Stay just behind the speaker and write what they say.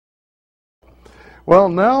Well,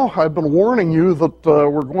 now I've been warning you that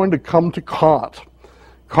we're going to come to Kant.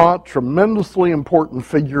 Kant, tremendously important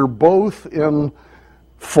figure both in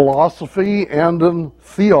philosophy and in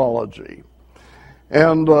theology.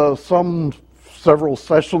 And several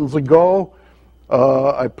sessions ago,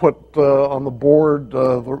 I put on the board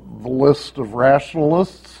the list of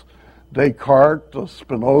rationalists: Descartes,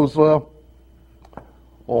 Spinoza,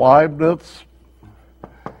 Leibniz,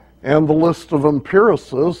 and the list of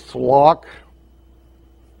empiricists: Locke,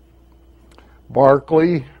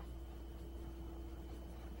 Berkeley,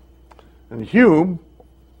 and Hume.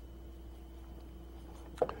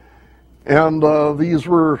 And these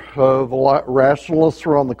were the rationalists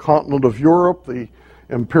were on the continent of Europe. The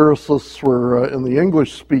empiricists were in the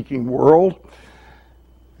English-speaking world.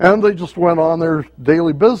 And they just went on their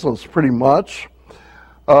daily business, pretty much.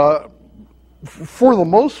 For the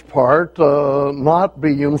most part, not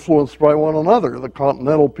being influenced by one another. The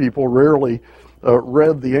continental people rarely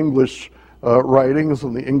read the English writings,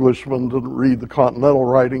 and the Englishmen didn't read the continental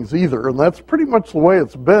writings either. And that's pretty much the way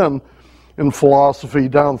it's been in philosophy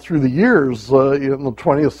down through the years. In the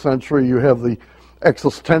 20th century, you have the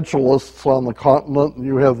existentialists on the continent, and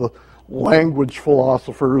you have the language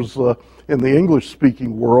philosophers in the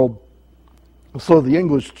English-speaking world. So the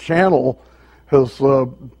English Channel has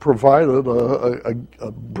provided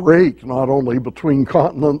a break not only between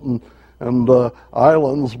continent and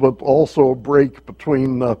islands, but also a break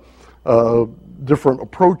between different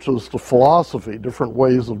approaches to philosophy, different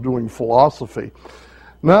ways of doing philosophy.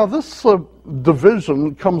 Now, this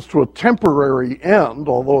division comes to a temporary end,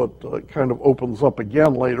 although it kind of opens up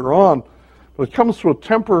again later on. But it comes to a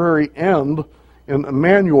temporary end in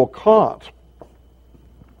Immanuel Kant.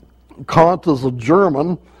 Kant is a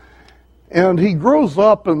German, and he grows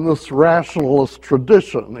up in this rationalist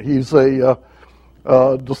tradition. He's a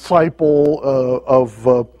disciple of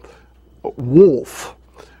Wolff,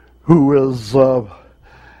 who is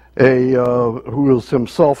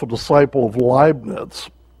himself a disciple of Leibniz.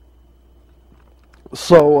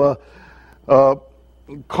 So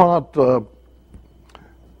Kant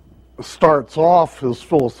starts off his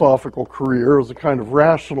philosophical career as a kind of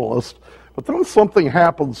rationalist, but then something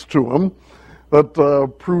happens to him that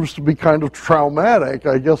proves to be kind of traumatic,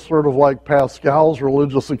 I guess sort of like Pascal's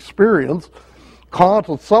religious experience. Kant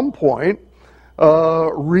at some point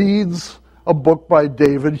reads a book by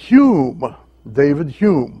David Hume.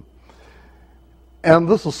 And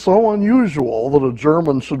this is so unusual that a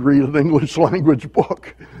German should read an English language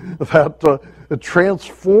book that it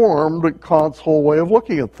transformed Kant's whole way of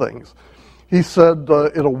looking at things. He said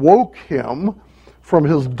it awoke him from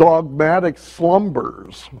his dogmatic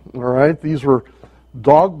slumbers. All right, these were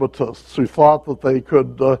dogmatists who thought that they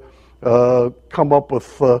could come up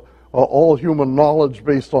with all human knowledge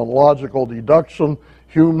based on logical deduction.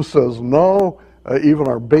 Hume says no. Even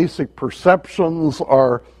our basic perceptions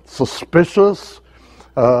are suspicious.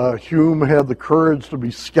 Hume had the courage to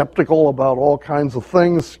be skeptical about all kinds of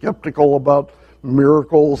things, skeptical about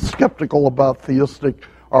miracles, skeptical about theistic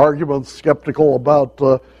arguments, skeptical about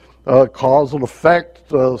cause and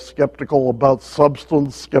effect, skeptical about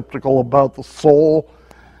substance, skeptical about the soul.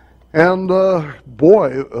 And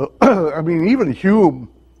I mean, even Hume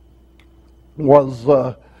was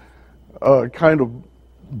kind of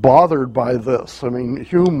bothered by this. I mean,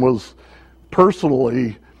 Hume was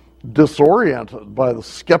personally disoriented by the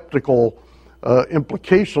skeptical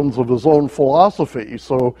implications of his own philosophy.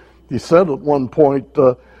 So he said at one point,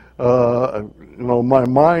 my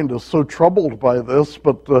mind is so troubled by this,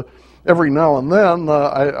 but every now and then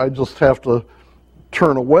I just have to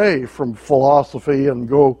turn away from philosophy and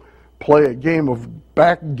go play a game of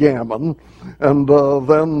backgammon, and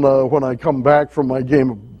then when I come back from my game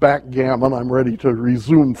of backgammon, I'm ready to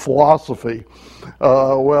resume philosophy.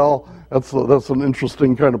 Well, that's an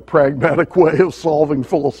interesting kind of pragmatic way of solving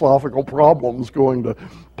philosophical problems, going to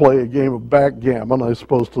play a game of backgammon. I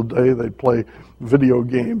suppose today they'd play video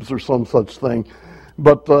games or some such thing.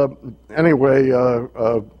 But anyway,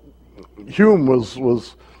 Hume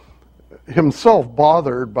was himself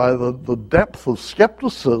bothered by the depth of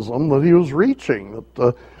skepticism that he was reaching,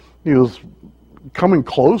 that he was coming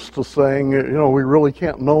close to saying, we really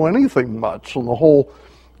can't know anything much, and the whole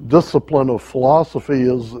discipline of philosophy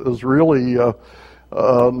is really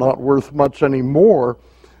not worth much anymore.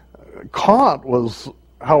 Kant was,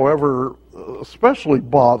 however, especially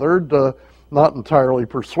bothered, not entirely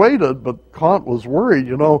persuaded, but Kant was worried,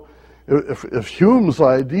 if Hume's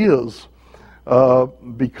ideas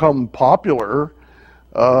become popular,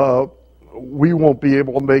 we won't be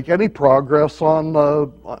able to make any progress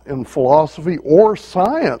in philosophy or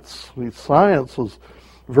science. I mean, science is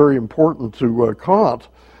very important to Kant.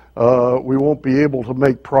 we won't be able to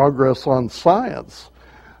make progress on science.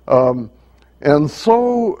 And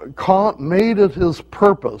so Kant made it his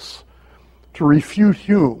purpose to refute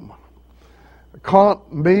Hume.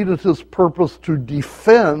 Kant made it his purpose to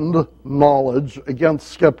defend knowledge against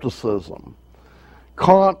skepticism.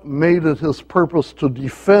 Kant made it his purpose to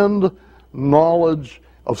defend knowledge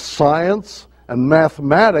of science and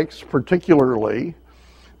mathematics particularly,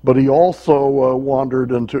 but he also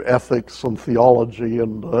wandered into ethics and theology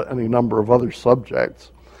and any number of other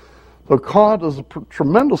subjects. So Kant is a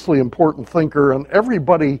tremendously important thinker, and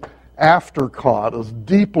everybody after Kant is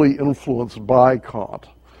deeply influenced by Kant.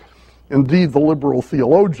 Indeed, the liberal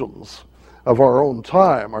theologians of our own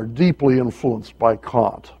time are deeply influenced by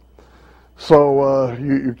Kant. So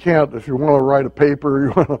you can't, if you want to write a paper,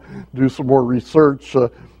 you want to do some more research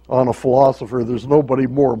on a philosopher, there's nobody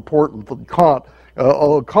more important than Kant.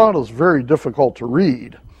 Although Kant is very difficult to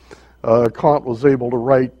read. Kant was able to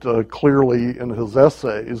write clearly in his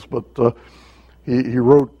essays, but he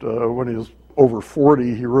wrote, when he was over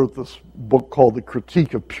 40, he wrote this book called The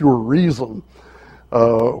Critique of Pure Reason,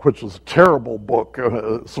 which is a terrible book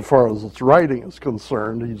so far as its writing is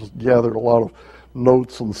concerned. He just gathered a lot of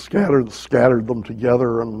notes and scattered them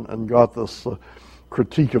together and got this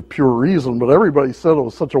Critique of Pure Reason. But everybody said it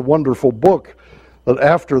was such a wonderful book that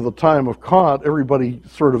after the time of Kant, everybody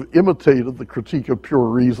sort of imitated the Critique of Pure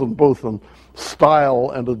Reason, both in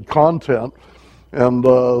style and in content. And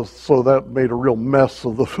so that made a real mess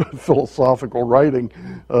of the philosophical writing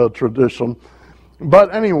tradition.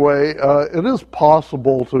 But anyway, it is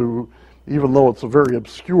possible to, even though it's a very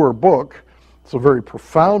obscure book, it's a very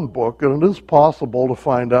profound book, and it is possible to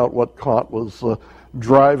find out what Kant was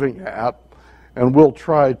driving at, and we'll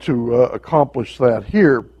try to accomplish that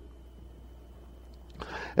here.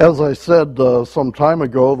 As I said some time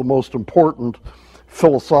ago, the most important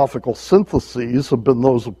philosophical syntheses have been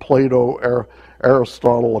those of Plato,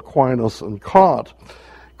 Aristotle, Aquinas, and Kant.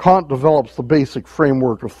 Kant develops the basic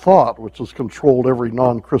framework of thought, which has controlled every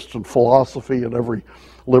non-Christian philosophy and every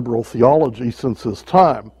liberal theology since his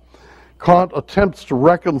time. Kant attempts to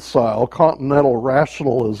reconcile continental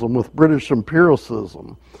rationalism with British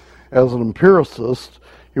empiricism. As an empiricist,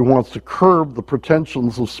 he wants to curb the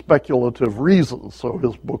pretensions of speculative reason. So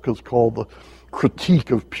his book is called The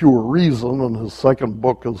Critique of Pure Reason, and his second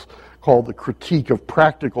book is called The Critique of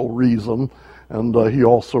Practical Reason, and he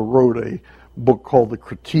also wrote a book called The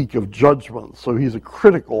Critique of Judgment. So he's a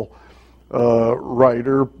critical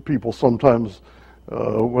writer. People sometimes,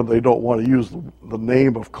 when they don't want to use the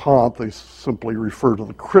name of Kant, they simply refer to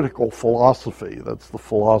the critical philosophy. That's the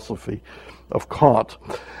philosophy of Kant.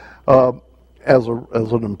 As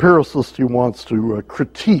an empiricist, he wants to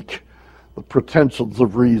critique the pretensions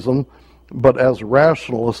of reason, but as a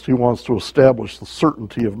rationalist, he wants to establish the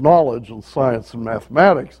certainty of knowledge in science and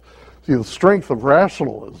mathematics. See, the strength of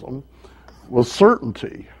rationalism was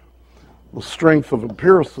certainty. The strength of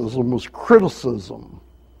empiricism was criticism.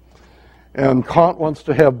 And Kant wants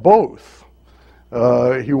to have both.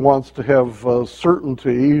 He wants to have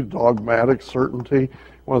certainty, dogmatic certainty. He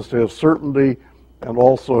wants to have certainty and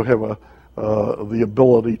also have the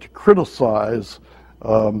ability to criticize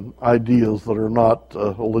ideas that are not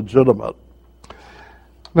legitimate.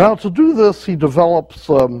 Now, to do this, he develops,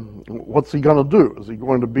 what's he going to do? Is he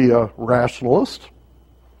going to be a rationalist,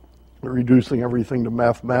 reducing everything to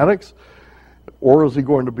mathematics? Or is he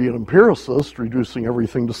going to be an empiricist, reducing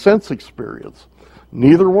everything to sense experience?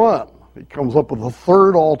 Neither one. He comes up with a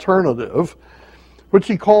third alternative, which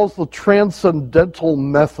he calls the transcendental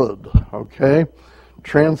method, okay?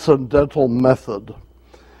 Transcendental method.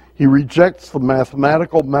 He rejects the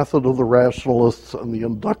mathematical method of the rationalists and the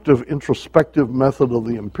inductive introspective method of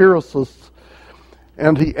the empiricists,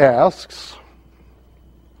 and he asks,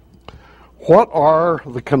 what are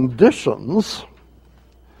the conditions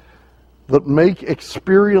that make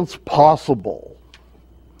experience possible?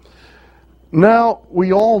 Now,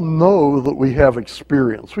 we all know that we have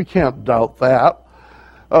experience. We can't doubt that.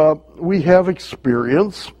 We have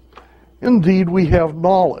experience. Indeed, we have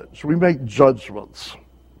knowledge. We make judgments.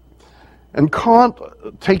 And Kant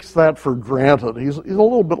takes that for granted. He's a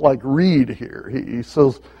little bit like Reid here. He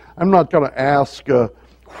says, I'm not going to ask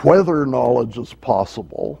whether knowledge is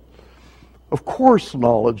possible. Of course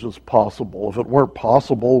knowledge is possible. If it weren't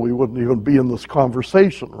possible, we wouldn't even be in this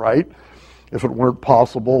conversation, right? If it weren't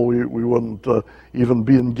possible, we wouldn't even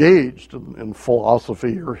be engaged in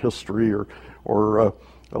philosophy or history or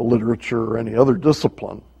literature or any other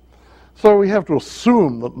discipline. So we have to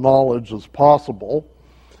assume that knowledge is possible.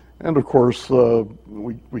 And of course,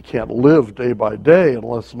 we can't live day by day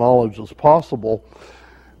unless knowledge is possible.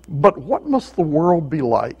 But what must the world be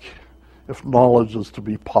like if knowledge is to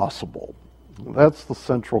be possible? That's the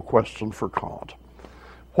central question for Kant.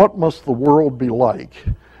 What must the world be like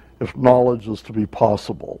if knowledge is to be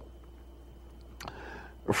possible?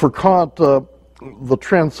 For Kant, the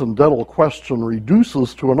transcendental question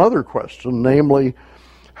reduces to another question, namely,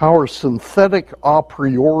 how are synthetic a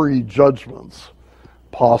priori judgments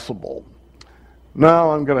possible?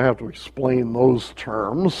 Now I'm going to have to explain those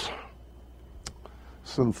terms.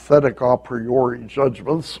 Synthetic a priori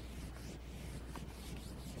judgments.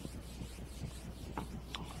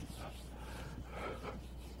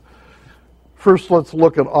 First, let's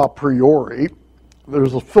look at a priori.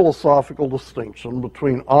 There's a philosophical distinction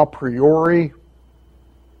between a priori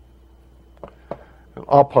and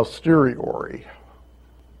a posteriori.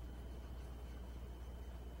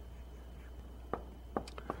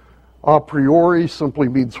 A priori simply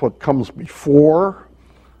means what comes before.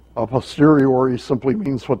 A posteriori simply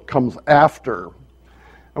means what comes after.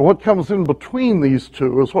 And what comes in between these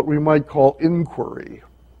two is what we might call inquiry.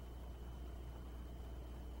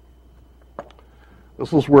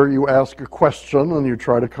 This is where you ask a question and you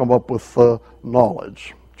try to come up with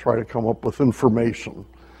knowledge, try to come up with information,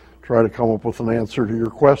 try to come up with an answer to your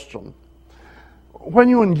question. When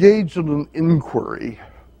you engage in an inquiry,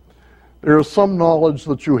 there is some knowledge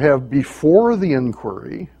that you have before the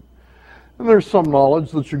inquiry, and there's some knowledge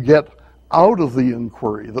that you get out of the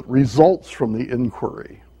inquiry, that results from the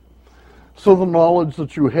inquiry. So the knowledge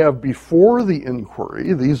that you have before the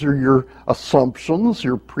inquiry, these are your assumptions,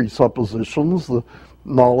 your presuppositions, the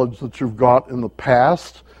knowledge that you've got in the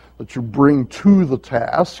past that you bring to the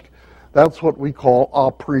task. That's what we call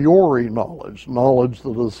a priori knowledge, knowledge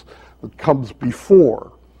that comes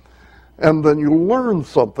before. And then you learn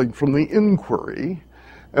something from the inquiry,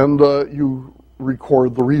 and you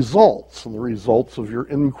record the results. And the results of your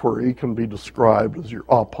inquiry can be described as your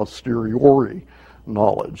a posteriori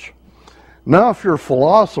knowledge. Now, if you're a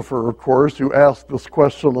philosopher, of course, you ask this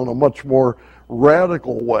question in a much more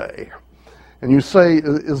radical way. And you say,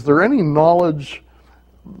 is there any knowledge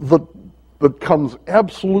that comes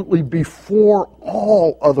absolutely before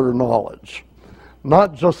all other knowledge?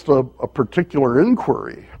 Not just a particular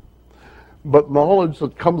inquiry, but knowledge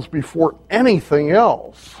that comes before anything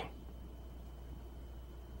else.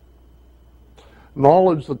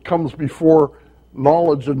 Knowledge that comes before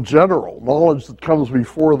knowledge in general, knowledge that comes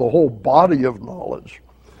before the whole body of knowledge.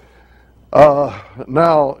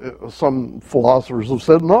 Now, some philosophers have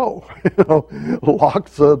said no. Locke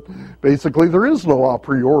said basically there is no a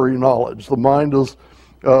priori knowledge. The mind is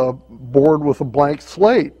born with a blank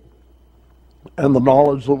slate, and the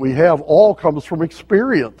knowledge that we have all comes from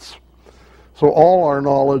experience. So all our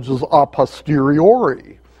knowledge is a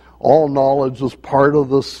posteriori. All knowledge is part of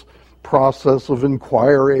this process of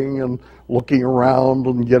inquiring and looking around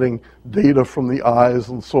and getting data from the eyes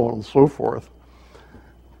and so on and so forth.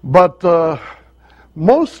 But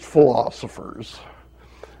most philosophers,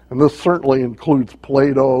 and this certainly includes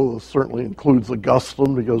Plato, this certainly includes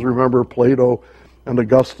Augustine, because remember Plato and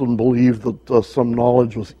Augustine believed that some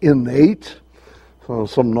knowledge was innate, so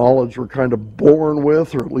some knowledge we're kind of born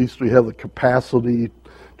with, or at least we have the capacity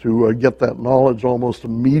to get that knowledge almost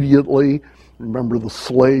immediately. Remember the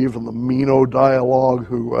slave in the Meno dialogue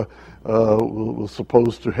who was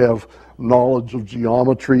supposed to have knowledge of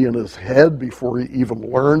geometry in his head before he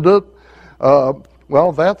even learned it.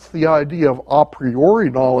 Well, that's the idea of a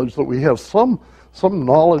priori knowledge, that we have some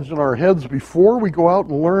knowledge in our heads before we go out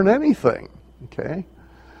and learn anything. Okay,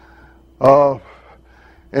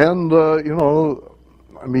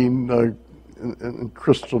 in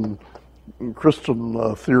Christian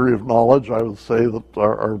theory of knowledge, I would say that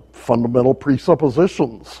our fundamental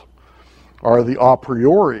presuppositions are the a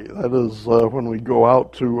priori. That is, when we go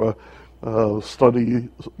out to study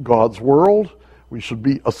God's world, we should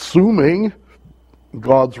be assuming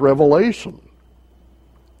God's revelation.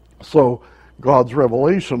 So God's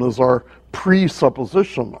revelation is our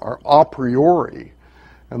presupposition, our a priori.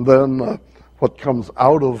 And then what comes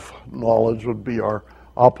out of knowledge would be our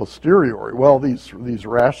a posteriori. Well, these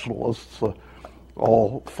rationalists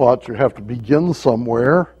all thought you have to begin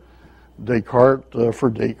somewhere.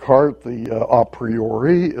 For Descartes, the a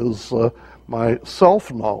priori is my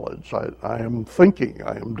self-knowledge. I am thinking,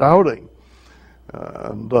 I am doubting.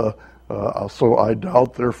 So I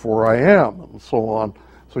doubt, therefore I am, and so on.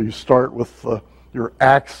 So you start with your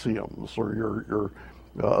axioms or your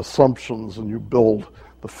assumptions, and you build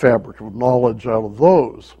the fabric of knowledge out of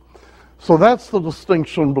those. So that's the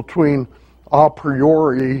distinction between a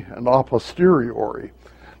priori and a posteriori.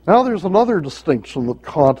 Now there's another distinction that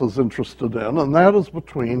Kant is interested in, and that is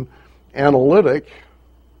between analytic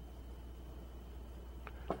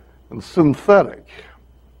and synthetic.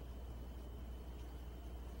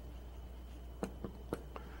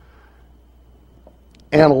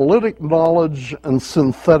 analytic knowledge and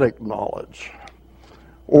synthetic knowledge.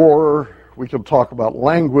 Or we could talk about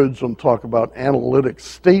language and talk about analytic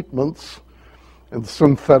statements and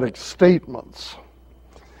synthetic statements.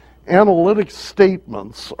 Analytic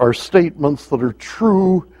statements are statements that are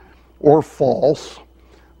true or false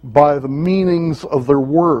by the meanings of their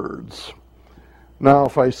words. Now,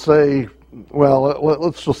 if I say, well,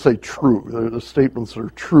 let's just say true. They're the statements that are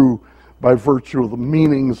true by virtue of the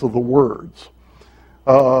meanings of the words.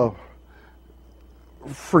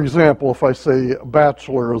 For example, if I say a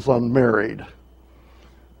bachelor is unmarried,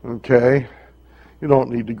 okay, you don't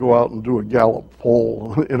need to go out and do a Gallup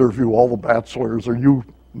poll and interview all the bachelors. Are you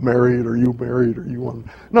married? Are you married? Are you un...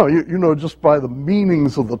 No, you know just by the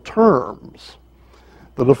meanings of the terms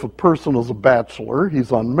that if a person is a bachelor,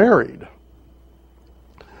 he's unmarried.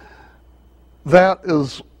 That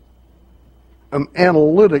is an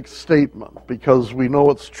analytic statement because we know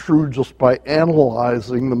it's true just by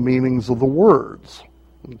analyzing the meanings of the words.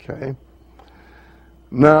 Okay.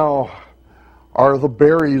 Now, are the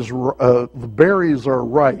berries are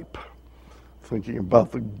ripe? Thinking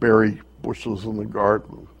about the berry bushes in the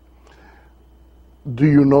garden. Do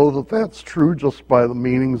you know that that's true just by the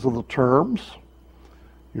meanings of the terms?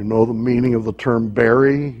 You know the meaning of the term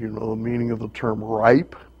berry. You know the meaning of the term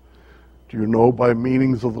ripe. Do you know by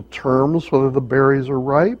meanings of the terms whether the berries are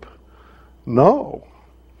ripe? No.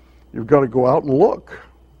 You've got to go out and look.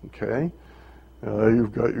 Okay.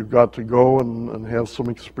 You've got to go and have some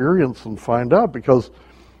experience and find out, because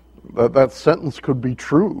that sentence could be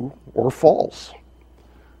true or false.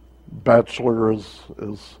 Bachelor is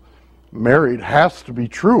married has to be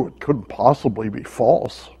true. It couldn't possibly be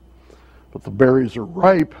false. But the berries are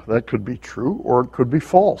ripe, that could be true or it could be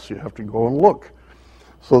false. You have to go and look.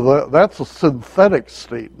 So that's a synthetic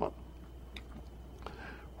statement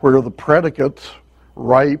where the predicate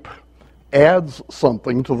ripe adds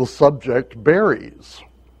something to the subject berries.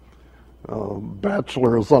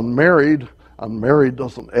 Bachelor is unmarried. Unmarried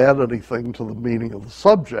doesn't add anything to the meaning of the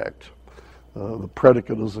subject. The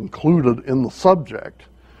predicate is included in the subject.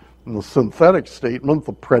 In the synthetic statement,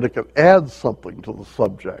 the predicate adds something to the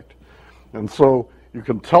subject. And so you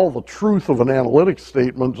can tell the truth of an analytic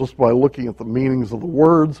statement just by looking at the meanings of the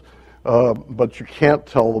words, but you can't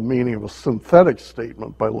tell the meaning of a synthetic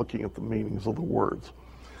statement by looking at the meanings of the words.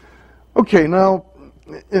 Okay, now,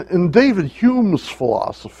 in David Hume's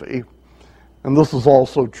philosophy, and this is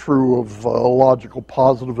also true of logical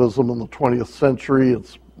positivism in the 20th century,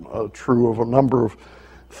 it's true of a number of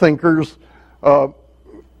thinkers,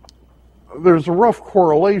 there's a rough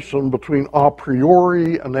correlation between a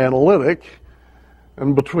priori and analytic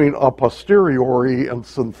and between a posteriori and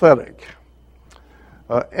synthetic.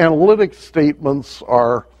 Analytic statements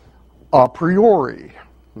are a priori,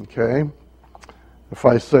 okay? If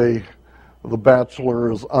I say the bachelor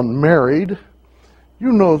is unmarried,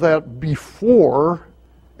 you know that before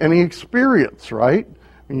any experience, right?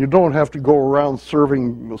 And you don't have to go around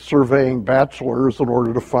surveying bachelors in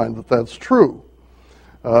order to find that that's true.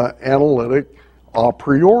 Analytic a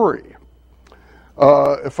priori.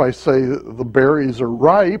 If I say the berries are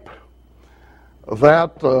ripe,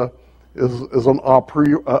 that is an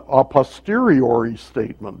a posteriori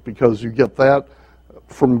statement, because you get that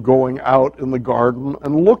from going out in the garden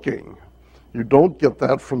and looking. You don't get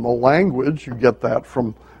that from the language, you get that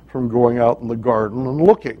from going out in the garden and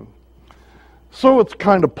looking. So it's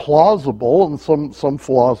kind of plausible, and some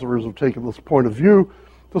philosophers have taken this point of view,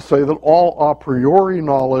 to say that all a priori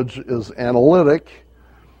knowledge is analytic,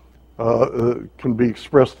 can be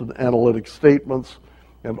expressed in analytic statements,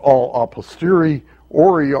 and all a posteriori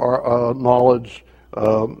knowledge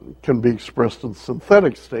can be expressed in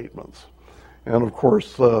synthetic statements. And of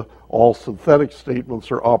course, all synthetic statements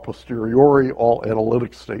are a posteriori, all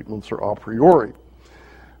analytic statements are a priori.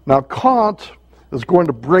 Now, Kant is going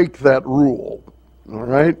to break that rule, all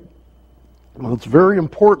right? And it's very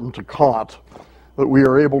important to Kant that we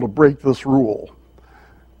are able to break this rule.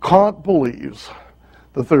 Kant believes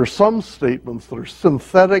that there are some statements that are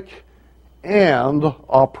synthetic and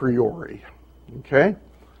a priori, okay?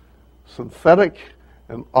 Synthetic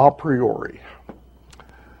and a priori.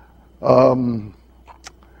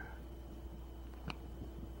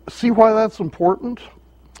 See why that's important?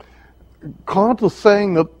 Kant is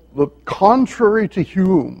saying that contrary to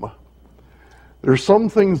Hume, there are some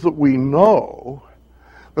things that we know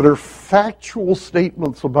that are factual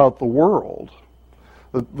statements about the world,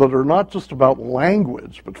 that are not just about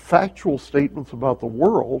language, but factual statements about the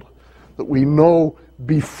world that we know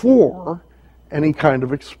before any kind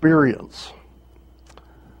of experience.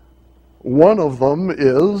 One of them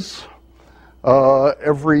is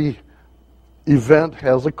every event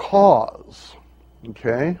has a cause.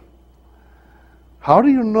 Okay? How do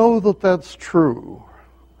you know that that's true?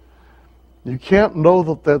 You can't know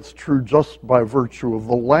that that's true just by virtue of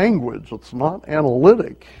the language. It's not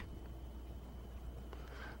analytic.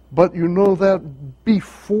 But you know that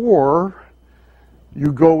before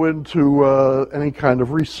you go into any kind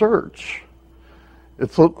of research.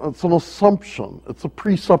 It's an assumption. It's a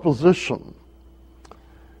presupposition.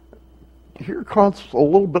 Here Kant's a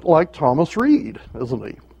little bit like Thomas Reid, isn't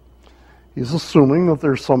he? He's assuming that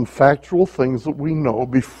there's some factual things that we know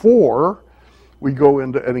before we go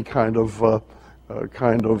into any kind of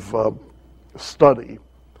study.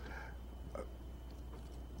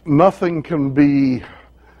 Nothing can be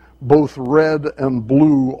both red and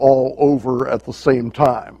blue all over at the same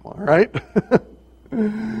time, all right?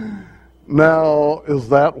 Now,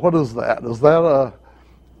 what is that? Is that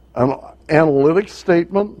an analytic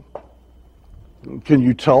statement? Can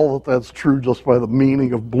you tell that that's true just by the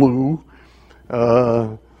meaning of blue?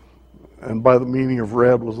 And by the meaning of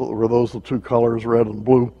red, were those the two colors, red and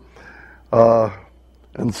blue?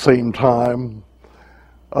 And same time?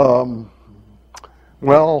 Well,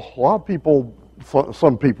 a lot of people,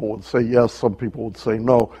 some people would say yes, some people would say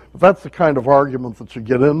no. But that's the kind of argument that you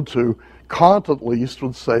get into. Kant, at least,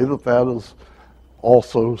 would say that that is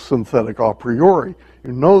also synthetic a priori.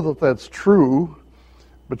 You know that that's true,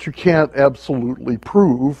 but you can't absolutely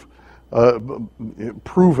prove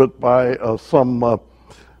it by some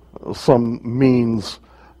means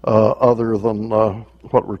other than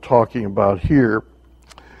what we're talking about here.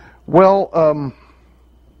 Well,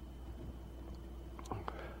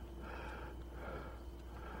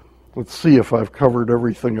 let's see if I've covered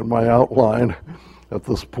everything in my outline at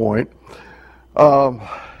this point.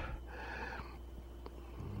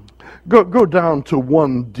 Go down to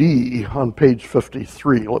 1D on page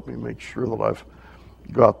 53. Let me make sure that I've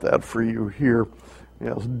got that for you here.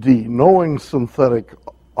 Yes, D, knowing synthetic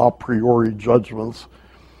a priori judgments.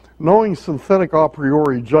 Knowing synthetic a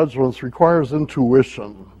priori judgments requires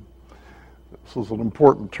intuition. This is an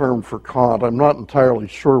important term for Kant. I'm not entirely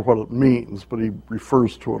sure what it means, but he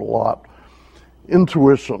refers to it a lot.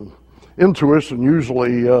 Intuition. Intuition,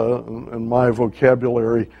 usually in my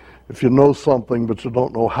vocabulary, if you know something but you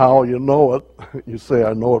don't know how you know it, you say,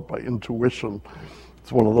 I know it by intuition.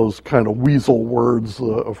 It's one of those kind of weasel words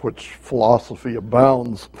of which philosophy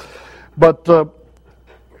abounds. But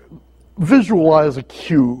visualize a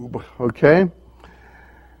cube, okay?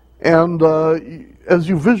 And as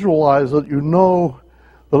you visualize it, you know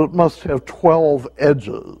that it must have 12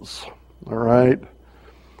 edges, all right?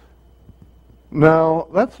 Now,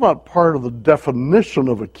 that's not part of the definition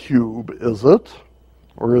of a cube, is it?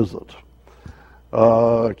 Or is it?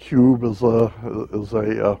 A cube is a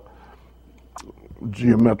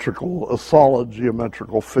solid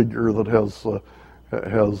geometrical figure that has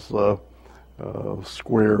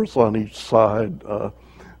squares on each side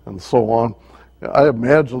and so on. I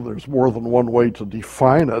imagine there's more than one way to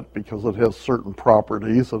define it because it has certain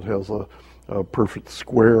properties. It has a perfect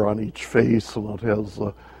square on each face, and it has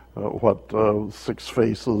 6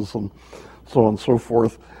 faces, and so on and so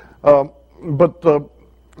forth. But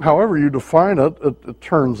however you define it, it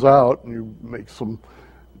turns out, and you make some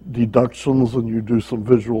deductions and you do some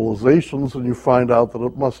visualizations, and you find out that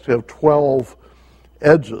it must have 12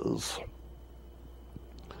 edges.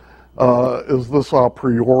 Is this a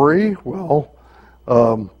priori? Well,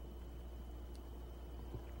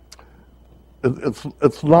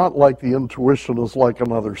 it's not like the intuition is like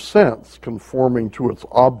another sense, conforming to its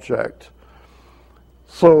object.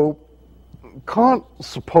 So Kant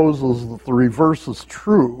supposes that the reverse is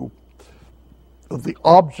true, that the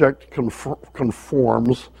object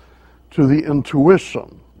conforms to the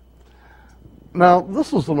intuition. Now,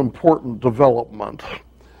 this is an important development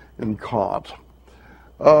in Kant.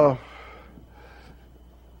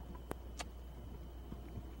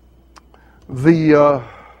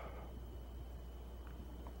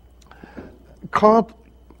 Kant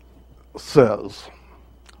says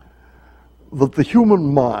that the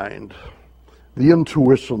human mind, the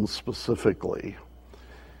intuition specifically,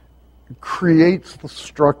 creates the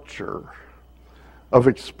structure of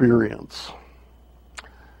experience.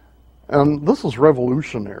 And this is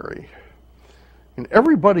revolutionary. And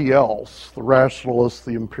everybody else, the rationalists,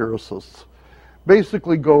 the empiricists,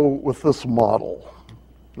 basically go with this model.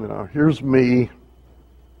 You know, here's me,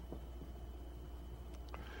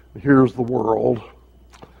 here's the world,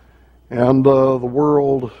 and the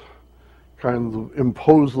world kind of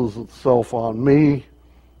imposes itself on me.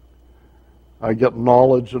 I get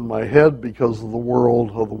knowledge in my head because of the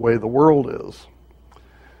world, of the way the world is.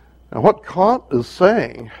 And what Kant is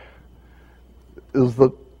saying is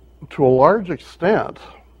that, to a large extent,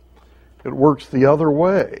 It works the other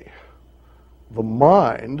way. The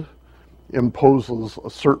mind imposes a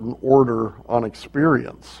certain order on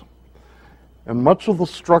experience. And much of the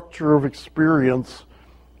structure of experience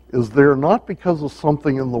is there not because of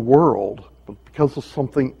something in the world, but because of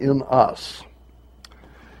something in us.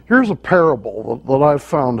 Here's a parable that I've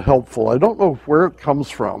found helpful. I don't know where it comes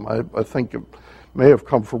from. I think it may have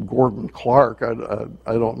come from Gordon Clark.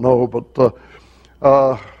 I don't know, but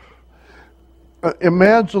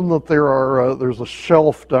imagine that there's a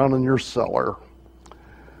shelf down in your cellar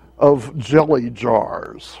of jelly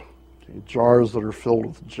jars, jars that are filled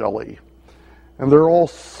with jelly, and they're all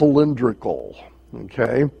cylindrical,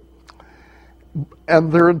 okay?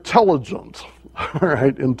 And they're intelligent, all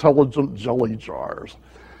right, intelligent jelly jars.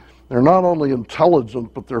 They're not only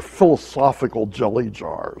intelligent, but they're philosophical jelly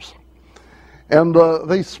jars. And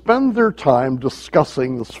they spend their time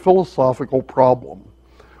discussing this philosophical problem.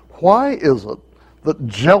 Why is it that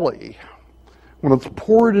jelly, when it's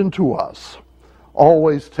poured into us,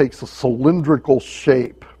 always takes a cylindrical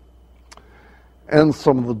shape? And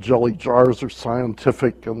some of the jelly jars are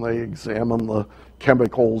scientific, and they examine the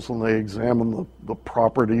chemicals and they examine the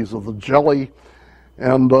properties of the jelly,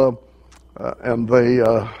 and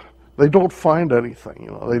they don't find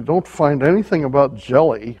anything. They don't find anything about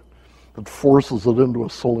jelly that forces it into a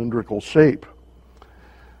cylindrical shape.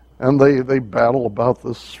 And they battle about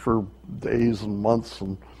this for days and months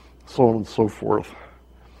and so on and so forth.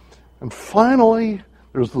 And finally,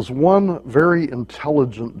 there's this one very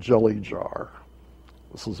intelligent jelly jar.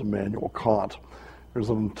 This is Immanuel Kant. There's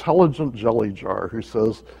an intelligent jelly jar who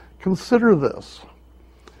says, consider this,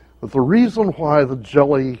 that the reason why the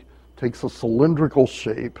jelly takes a cylindrical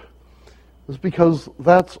shape is because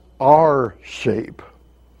that's our shape.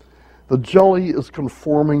 The jelly is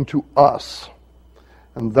conforming to us,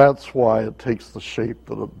 and that's why it takes the shape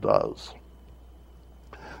that it does.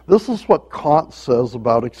 This is what Kant says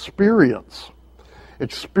about experience.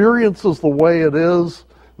 Experience is the way it is,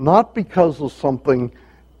 not because of something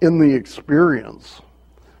in the experience,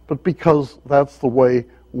 but because that's the way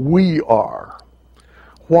we are.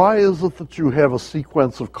 Why is it that you have a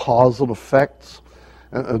sequence of cause and effects?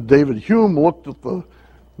 David Hume looked at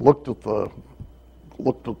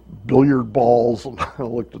billiard balls and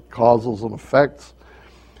looked at causes and effects,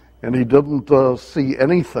 and he didn't see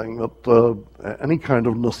anything that any kind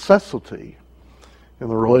of necessity in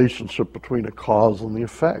the relationship between a cause and the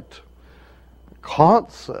effect.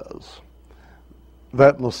 Kant says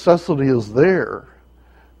that necessity is there,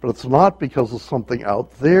 but it's not because of something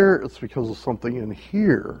out there, it's because of something in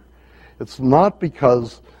here. It's not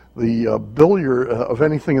because of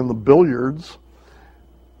anything in the billiards,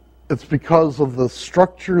 it's because of the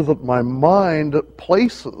structure that my mind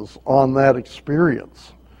places on that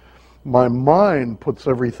experience. My mind puts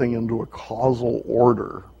everything into a causal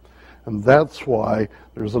order, and that's why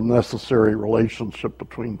there's a necessary relationship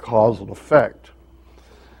between cause and effect.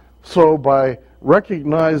 So by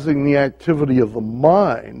recognizing the activity of the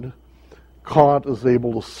mind, Kant is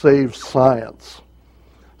able to save science.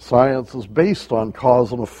 Science is based on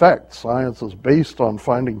cause and effect. Science is based on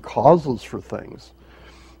finding causes for things.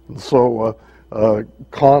 And so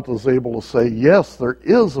Kant is able to say, yes, there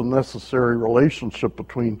is a necessary relationship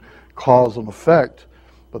between cause and effect,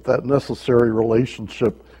 but that necessary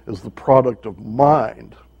relationship is the product of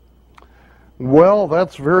mind. Well,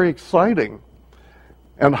 that's very exciting.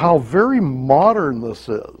 And how very modern this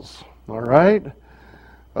is, all right?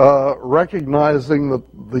 Recognizing that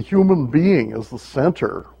the human being is the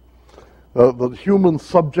center, that human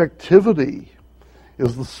subjectivity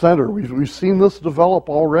is the center. We've seen this develop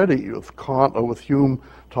already with Kant, with Hume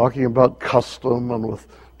talking about custom, and with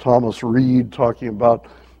Thomas Reid talking about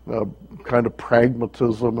kind of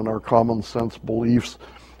pragmatism and our common sense beliefs.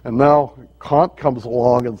 And now Kant comes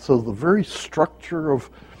along and says the very structure of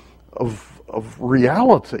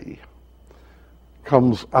reality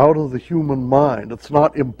comes out of the human mind. It's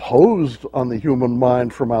not imposed on the human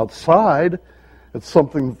mind from outside. It's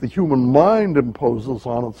something that the human mind imposes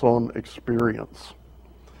on its own experience.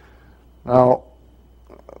 Now,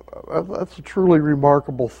 that's a truly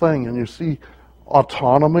remarkable thing. And you see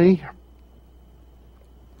autonomy.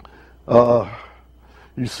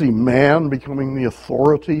 You see man becoming the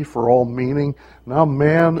authority for all meaning. Now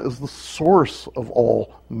man is the source of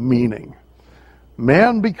all meaning.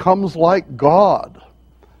 Man becomes like God.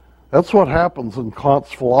 That's what happens in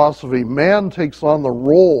Kant's philosophy. Man takes on the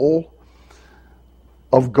role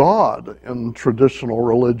of God in traditional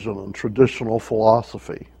religion and traditional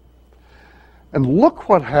philosophy. And look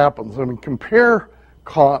what happens. I mean, compare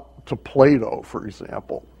Kant to Plato, for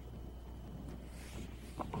example,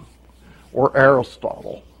 or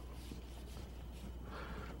Aristotle.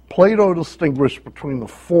 Plato distinguished between the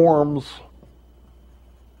forms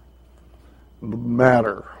and the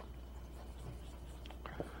matter.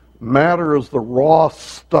 Matter is the raw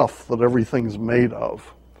stuff that everything's made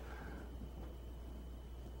of.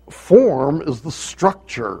 Form is the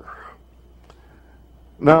structure.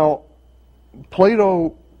 Now,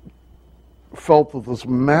 Plato felt that this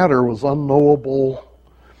matter was unknowable,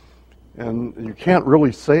 and you can't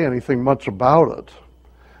really say anything much about it.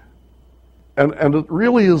 And it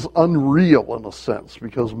really is unreal in a sense,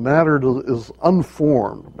 because matter is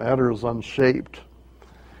unformed, matter is unshaped.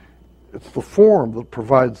 It's the form that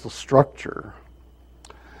provides the structure.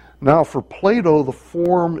 Now, for Plato, the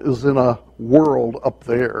form is in a world up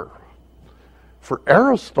there. For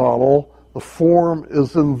Aristotle, the form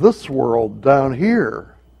is in this world down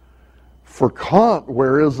here. For Kant,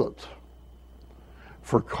 where is it?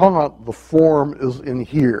 For Kant, the form is in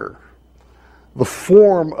here. The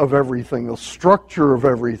form of everything, the structure of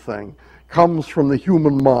everything, comes from the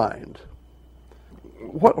human mind.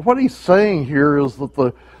 What he's saying here is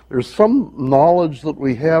that there's some knowledge that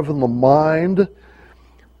we have in the mind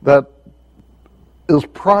that is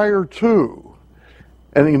prior to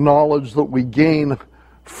any knowledge that we gain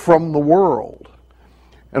from the world.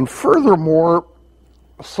 And furthermore,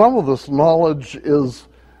 some of this knowledge is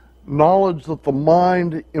knowledge that the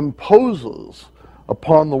mind imposes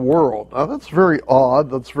upon the world. Now that's very odd,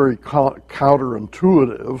 that's very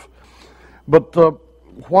counterintuitive, but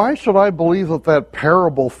why should I believe that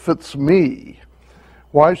parable fits me?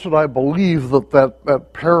 Why should I believe that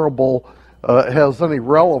parable has any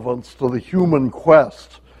relevance to the human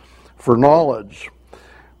quest for knowledge?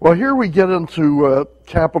 Well, here we get into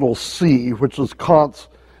capital C, which is Kant's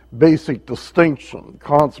basic distinction.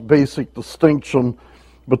 Kant's basic distinction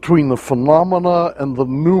between the phenomena and the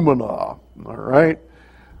noumena. All right?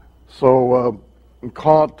 So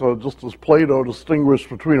Kant, just as Plato distinguished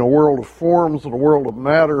between a world of forms and a world of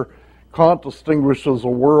matter, Kant distinguishes a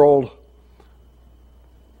world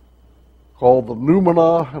called the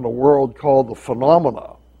noumena and a world called the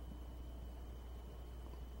phenomena.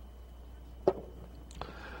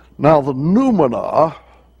 Now, the noumena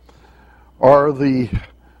are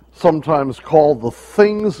sometimes called the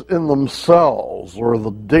things in themselves, or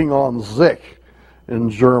the Ding an sich in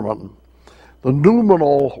German. The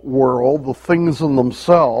noumenal world, the things in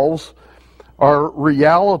themselves, are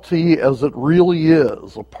reality as it really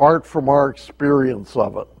is, apart from our experience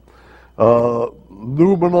of it.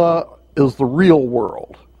 Noumena is the real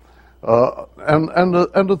world.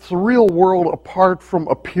 And it's the real world apart from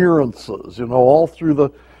appearances. You know, all through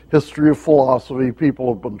the history of philosophy,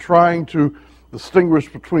 people have been trying to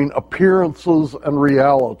distinguish between appearances and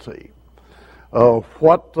reality.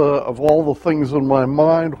 What of all the things in my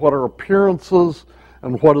mind, what are appearances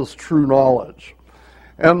and what is true knowledge?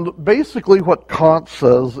 And basically what Kant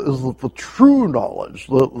says is that the true knowledge,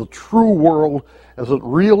 the true world as it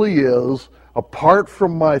really is, apart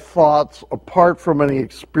from my thoughts, apart from any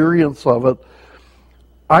experience of it,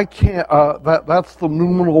 I can't. That's the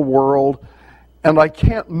noumenal world, and I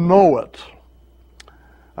can't know it.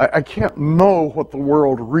 I can't know what the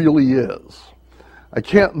world really is. I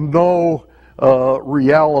can't know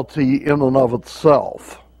reality in and of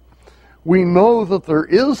itself. We know that there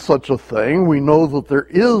is such a thing. We know that there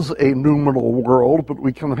is a noumenal world, but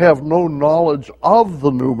we can have no knowledge of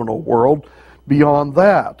the noumenal world beyond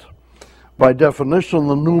that. By definition,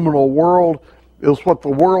 the noumenal world is what the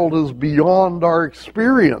world is beyond our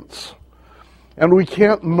experience. And we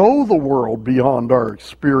can't know the world beyond our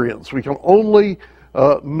experience. We can only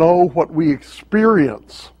know what we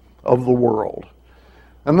experience of the world.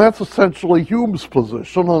 And that's essentially Hume's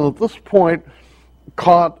position. And at this point,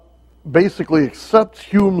 Kant basically accepts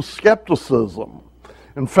Hume's skepticism.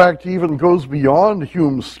 In fact, he even goes beyond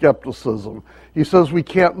Hume's skepticism. He says we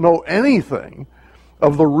can't know anything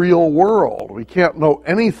of the real world. We can't know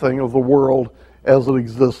anything of the world as it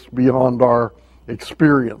exists beyond our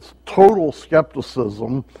experience. Total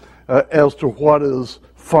skepticism as to what is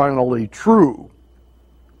finally true.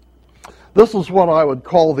 This is what I would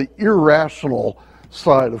call the irrational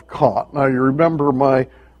side of Kant. Now, you remember my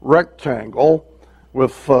rectangle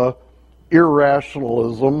with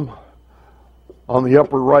irrationalism on the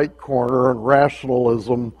upper right corner and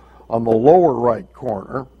rationalism on the lower right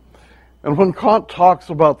corner. And when Kant talks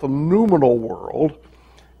about the noumenal world,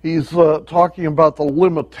 he's talking about the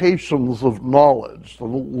limitations of knowledge, the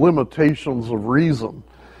limitations of reason.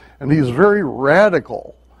 And he's very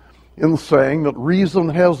radical in saying that reason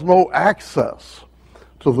has no access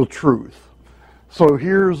to the truth. So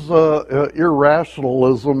here's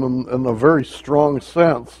irrationalism in a very strong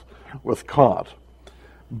sense with Kant.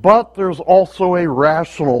 But there's also a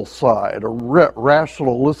rational side, a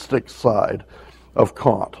rationalistic side of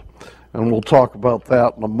Kant. And we'll talk about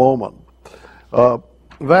that in a moment.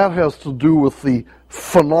 That has to do with the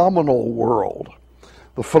phenomenal world.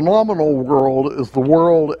 The phenomenal world is the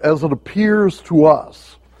world as it appears to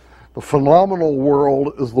us. The phenomenal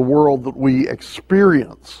world is the world that we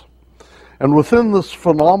experience. And within this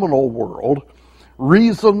phenomenal world,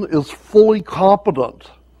 reason is fully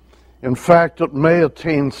competent. In fact, it may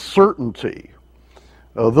attain certainty.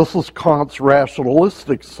 This is Kant's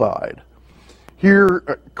rationalistic side.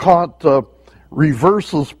 Here, Kant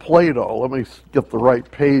reverses Plato. Let me get the right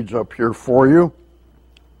page up here for you.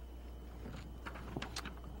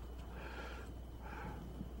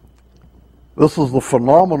 This is the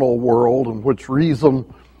phenomenal world in which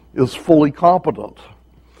reason is fully competent.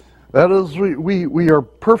 That is, we are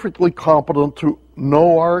perfectly competent to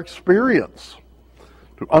know our experience,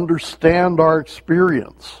 to understand our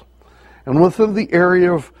experience. And within the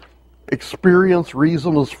area of experience,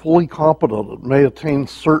 reason is fully competent. It may attain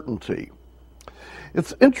certainty.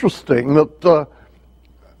 It's interesting that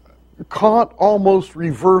Kant almost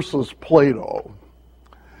reverses Plato.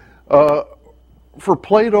 For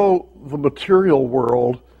Plato, the material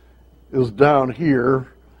world is down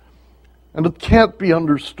here, and it can't be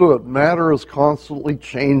understood. Matter is constantly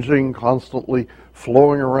changing, constantly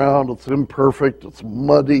flowing around. It's imperfect, it's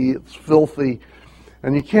muddy, it's filthy,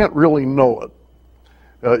 and you can't really know it.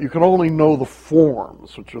 You can only know the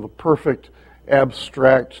forms, which are the perfect,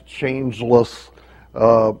 abstract, changeless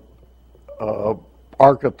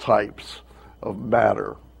archetypes of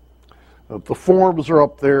matter. The forms are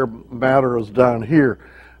up there, matter is down here.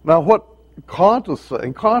 Now what Kant is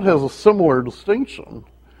saying, Kant has a similar distinction.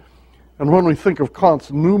 And when we think of Kant's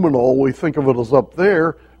noumenal, we think of it as up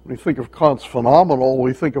there. When we think of Kant's phenomenal,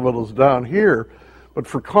 we think of it as down here. But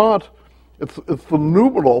for Kant, it's the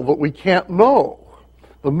noumenal that we can't know.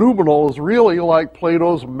 The noumenal is really like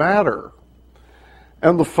Plato's matter.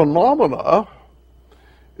 And the phenomena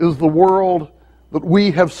is the world that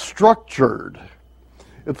we have structured.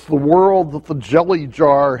 It's the world that the jelly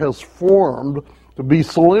jar has formed to be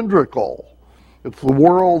cylindrical. It's the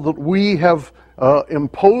world that we have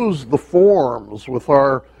imposed the forms with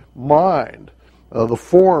our mind, the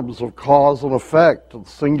forms of cause and effect, and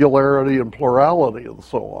singularity and plurality, and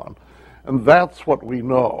so on. And that's what we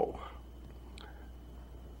know.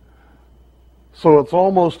 So it's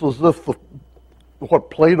almost as if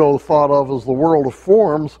what Plato thought of as the world of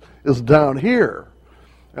forms is down here.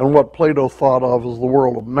 And what Plato thought of as the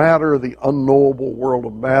world of matter, the unknowable world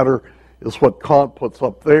of matter, is what Kant puts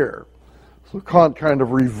up there. So Kant kind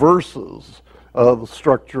of reverses the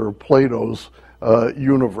structure of Plato's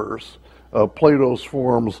universe. Plato's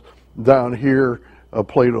forms down here,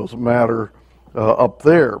 Plato's matter up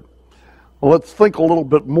there. Well, let's think a little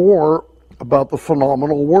bit more about the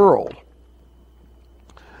phenomenal world.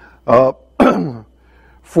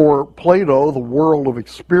 For Plato, the world of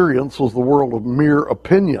experience is the world of mere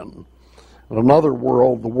opinion. In another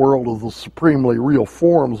world, the world of the supremely real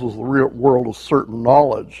forms, is the real world of certain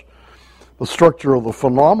knowledge. The structure of the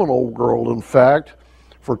phenomenal world, in fact,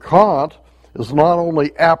 for Kant, is not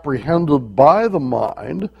only apprehended by the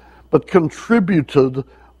mind, but contributed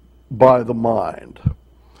by the mind.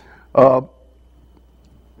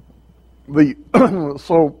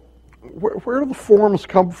 So, where do the forms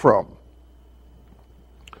come from?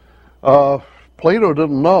 Plato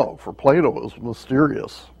didn't know. For Plato, it was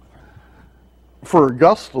mysterious. For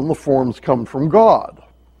Augustine, the forms come from God.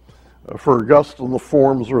 For Augustine, the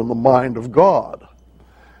forms are in the mind of God.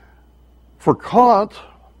 For Kant,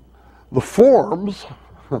 the forms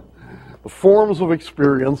of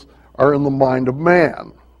experience are in the mind of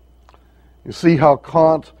man. You see how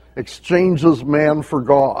Kant exchanges man for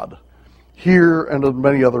God here and in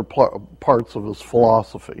many other parts of his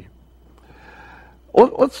philosophy.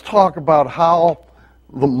 Let's talk about how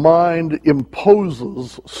the mind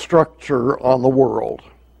imposes structure on the world.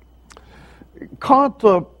 Kant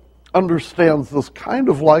understands this kind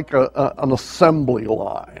of like an assembly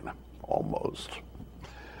line, almost.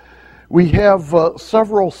 We have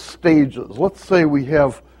several stages. Let's say we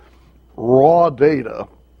have raw data.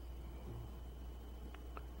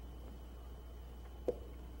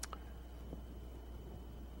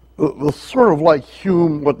 The sort of like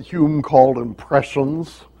what Hume called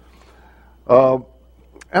impressions.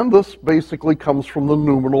 And this basically comes from the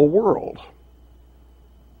noumenal world.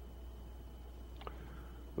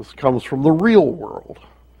 This comes from the real world.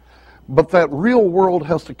 But that real world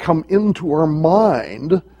has to come into our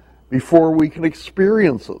mind before we can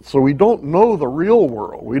experience it. So we don't know the real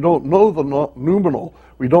world. We don't know the noumenal.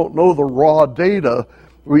 We don't know the raw data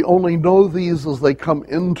We only know these as they come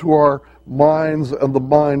into our minds and the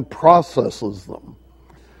mind processes them.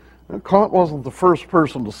 And Kant wasn't the first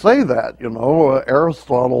person to say that, you know.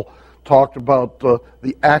 Aristotle talked about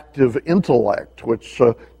the active intellect, which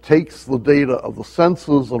takes the data of the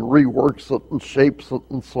senses and reworks it and shapes it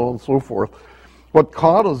and so on and so forth. What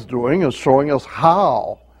Kant is doing is showing us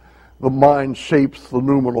how the mind shapes the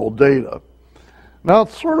noumenal data. Now,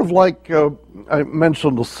 it's sort of like, I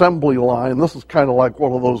mentioned assembly line. This is kind of like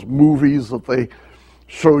one of those movies that they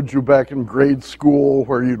showed you back in grade school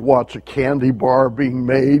where you'd watch a candy bar being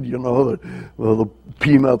made. You know, the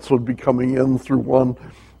peanuts would be coming in through one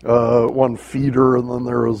feeder, and then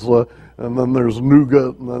there's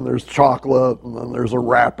nougat, and then there's chocolate, and then there's a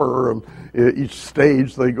wrapper, and each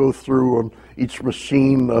stage they go through, and each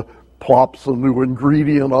machine plops a new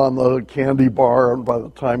ingredient on the candy bar, and by the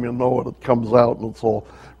time you know it, it comes out and it's all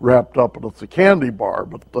wrapped up and it's a candy bar.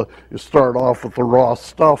 But you start off with the raw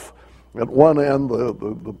stuff at one end,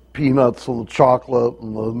 the peanuts and the chocolate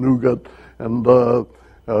and the nougat, and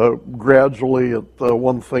gradually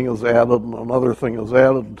one thing is added and another thing is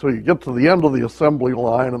added until you get to the end of the assembly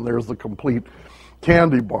line and there's the complete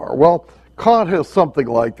candy bar. Well, Kant has something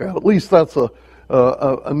like that. At least that's a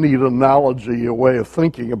neat analogy, a way of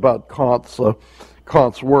thinking about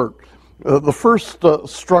Kant's work. The first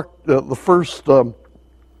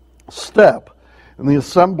step in the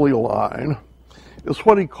assembly line is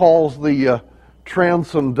what he calls the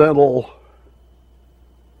transcendental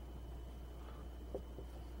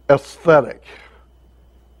aesthetic.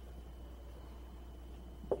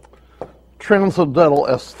 Transcendental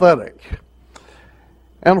aesthetic.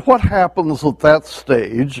 And what happens at that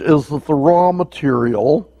stage is that the raw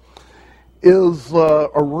material is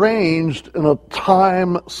arranged in a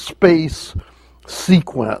time-space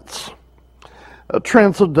sequence. A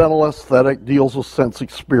transcendental aesthetic deals with sense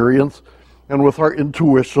experience and with our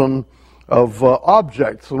intuition of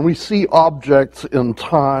objects. And we see objects in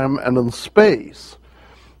time and in space.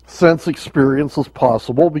 Sense experience is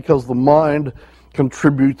possible because the mind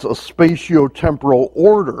contributes a spatio-temporal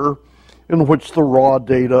order in which the raw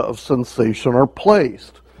data of sensation are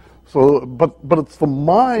placed. So, but it's the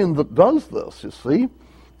mind that does this, you see.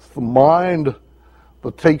 It's the mind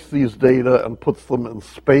that takes these data and puts them in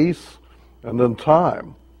space and in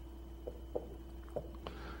time.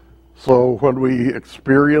 So when we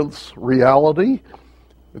experience reality,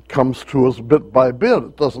 it comes to us bit by bit.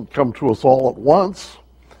 It doesn't come to us all at once.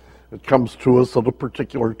 It comes to us at a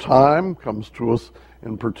particular time, comes to us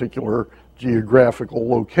in particular geographical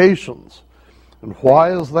locations. And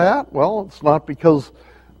why is that? Well, it's not because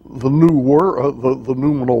the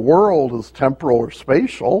noumenal world is temporal or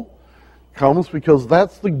spatial. It comes because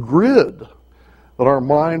that's the grid that our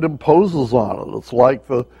mind imposes on it. It's like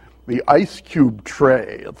the ice cube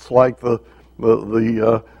tray. It's like the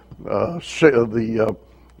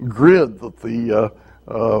grid that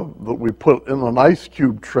we put in an ice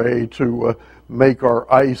cube tray to make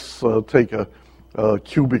our ice take a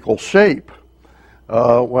cubical shape.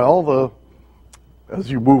 As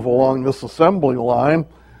you move along this assembly line,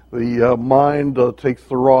 the mind takes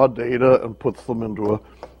the raw data and puts them into a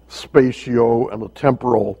spatio and a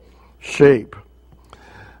temporal shape.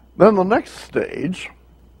 Then the next stage,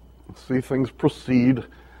 see things proceed.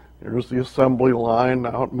 Here's the assembly line.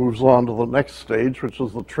 Now it moves on to the next stage, which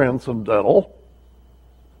is the transcendental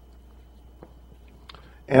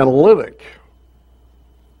analytic.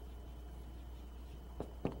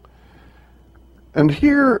 And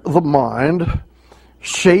here the mind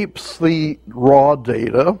shapes the raw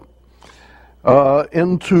data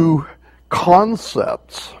into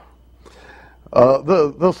concepts.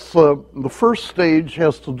 The first stage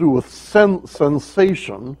has to do with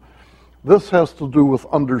sensation. This has to do with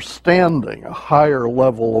understanding, a higher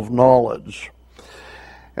level of knowledge.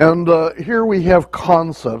 And here we have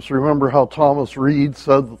concepts. Remember how Thomas Reid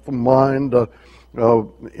said that the mind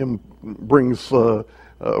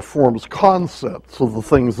forms concepts of the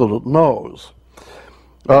things that it knows.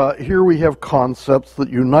 Here we have concepts that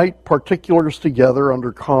unite particulars together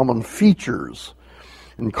under common features.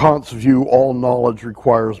 In Kant's view, all knowledge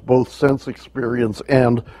requires both sense experience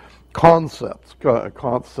and concepts.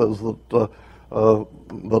 Kant says that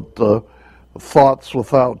thoughts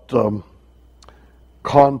without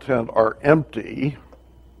content are empty.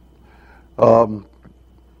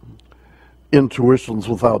 Intuitions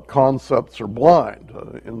without concepts are blind.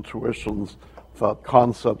 Intuitions without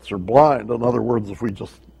concepts are blind. In other words, if we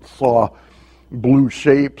just saw blue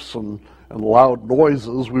shapes and loud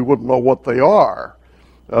noises, we wouldn't know what they are.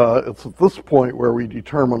 It's at this point where we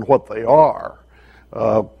determine what they are.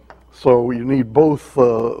 So you need both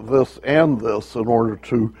this and this in order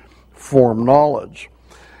to form knowledge.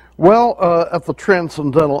 Well, at the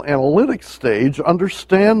transcendental analytic stage,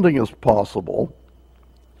 understanding is possible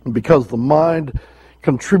because the mind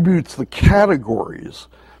contributes the categories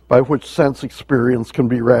by which sense experience can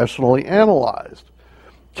be rationally analyzed.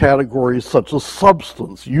 Categories such as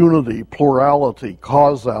substance, unity, plurality,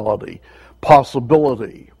 causality,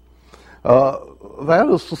 possibility. That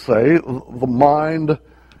is to say, the mind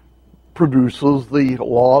produces the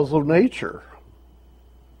laws of nature.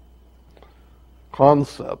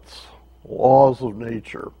 Concepts, laws of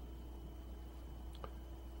nature.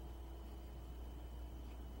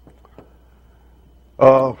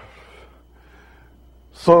 Kant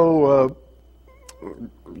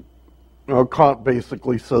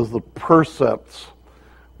basically says that percepts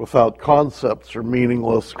without concepts are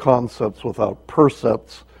meaningless. Concepts without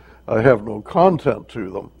percepts have no content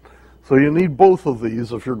to them. So you need both of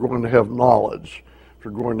these if you're going to have knowledge, if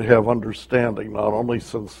you're going to have understanding, not only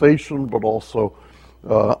sensation but also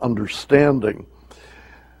understanding.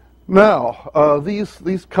 Now,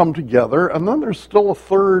 these come together, and then there's still a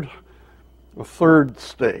third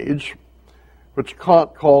stage, which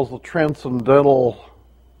Kant calls the transcendental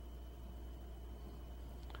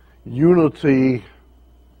unity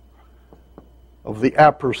of the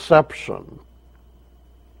apperception.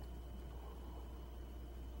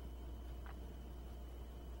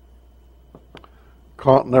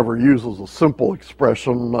 Kant never uses a simple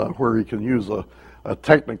expression where he can use a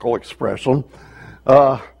technical expression.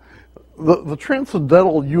 The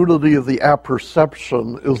transcendental unity of the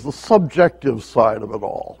apperception is the subjective side of it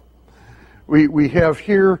all. We have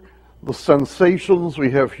here the sensations, we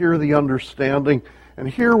have here the understanding, and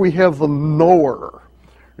here we have the knower.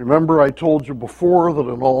 Remember, I told you before that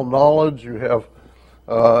in all knowledge you have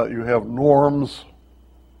norms,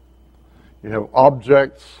 you have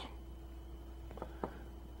objects,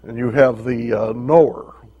 and you have the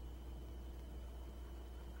knower.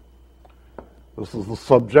 This is the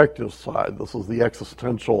subjective side. This is the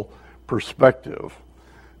existential perspective.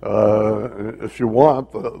 If you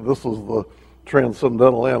want, this is the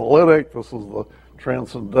transcendental analytic. This is the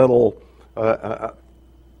transcendental. This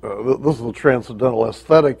is the transcendental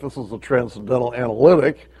aesthetic. This is the transcendental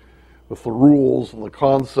analytic, with the rules and the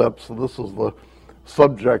concepts. And this is the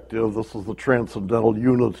subjective. This is the transcendental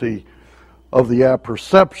unity of the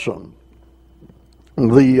apperception.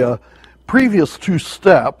 The previous two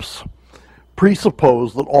steps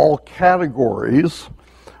presuppose that all categories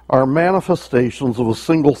are manifestations of a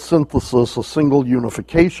single synthesis, a single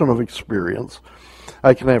unification of experience.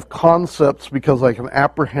 I can have concepts because I can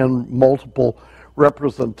apprehend multiple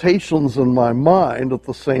representations in my mind at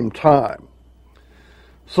the same time.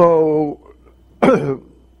 So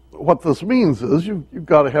what this means is you've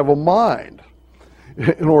got to have a mind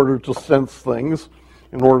in order to sense things,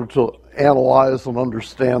 in order to analyze and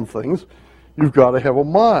understand things. You've got to have a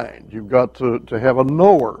mind. You've got to have a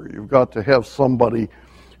knower. You've got to have somebody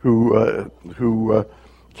who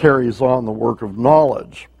carries on the work of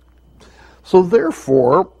knowledge. So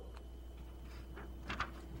therefore,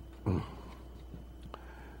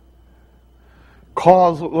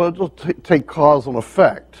 take cause and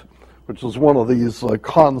effect, which is one of these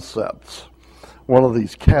concepts, one of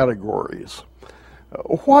these categories.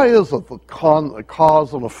 Why is it that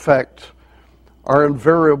cause and effect are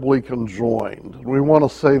invariably conjoined? And we want to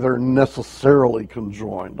say they're necessarily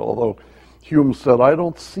conjoined, although Hume said, I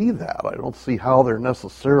don't see that. I don't see how they're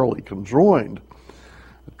necessarily conjoined.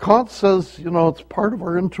 Kant says, it's part of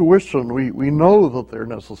our intuition. We know that they're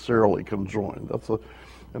necessarily conjoined. That's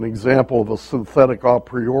an example of a synthetic a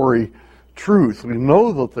priori truth. We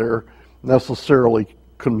know that they're necessarily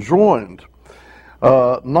conjoined.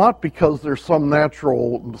 Not because there's some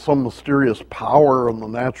mysterious power in the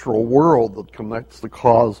natural world that connects the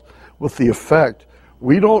cause with the effect.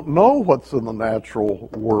 We don't know what's in the natural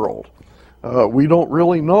world. We don't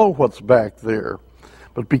really know what's back there.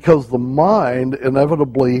 But because the mind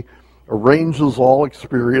inevitably arranges all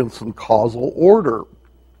experience in causal order.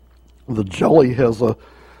 The jelly has a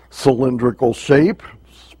cylindrical shape,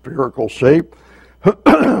 spherical shape,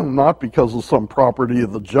 not because of some property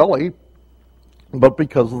of the jelly, but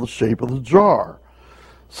because of the shape of the jar.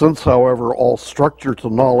 Since, however, all structure to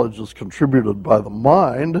knowledge is contributed by the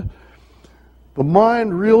mind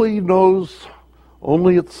really knows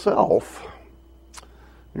only itself.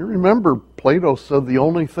 You remember, Plato said the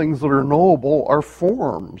only things that are knowable are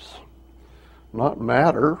forms, not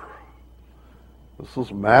matter. This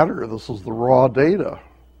is matter. This is the raw data.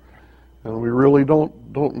 And we really don't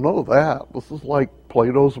know that. This is like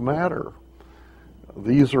Plato's matter.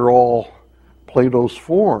 These are all Plato's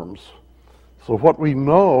forms. So what we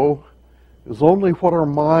know is only what our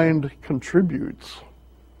mind contributes.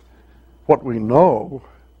 What we know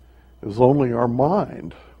is only our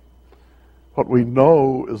mind. What we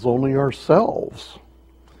know is only ourselves.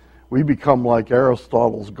 We become like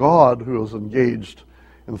Aristotle's God, who is engaged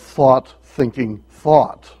in thought, thinking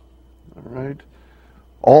thought. All right?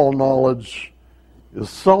 All knowledge is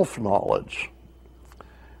self-knowledge.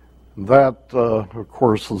 That, of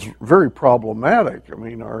course, is very problematic. I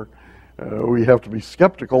mean, we have to be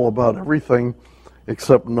skeptical about everything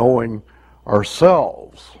except knowing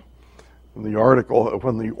ourselves. In the article,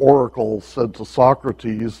 when the oracle said to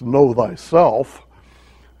Socrates, "Know thyself,"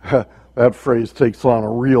 that phrase takes on a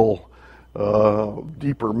real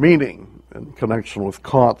deeper meaning in connection with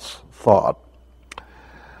Kant's thought.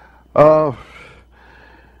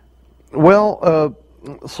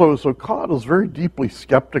 So Kant is very deeply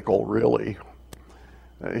skeptical, really.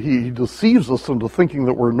 He deceives us into thinking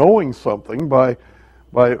that we're knowing something by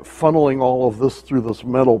funneling all of this through this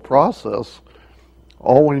mental process.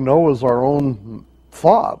 All we know is our own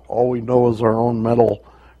thought. All we know is our own mental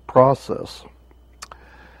process.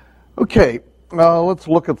 Okay, let's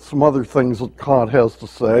look at some other things that Kant has to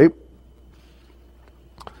say.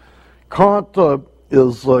 Kant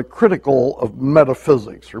is critical of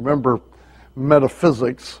metaphysics. Remember,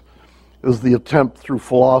 metaphysics is the attempt through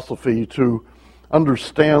philosophy to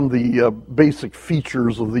understand the basic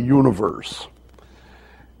features of the universe.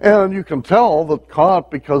 And you can tell that Kant,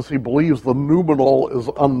 because he believes the noumenal is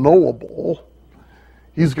unknowable,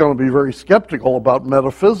 he's going to be very skeptical about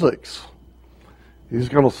metaphysics. He's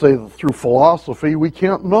going to say that through philosophy we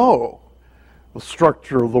can't know the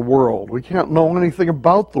structure of the world. We can't know anything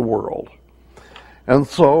about the world. And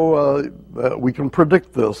so we can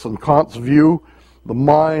predict this. In Kant's view, the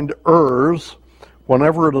mind errs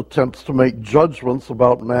whenever it attempts to make judgments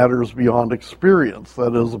about matters beyond experience,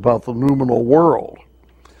 that is, about the noumenal world.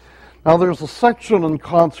 Now, there's a section in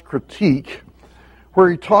Kant's critique where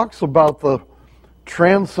he talks about the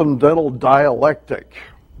transcendental dialectic,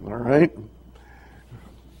 all right?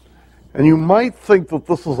 And you might think that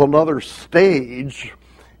this is another stage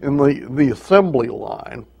in the assembly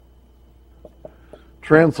line,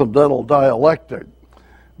 transcendental dialectic,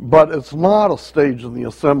 but it's not a stage in the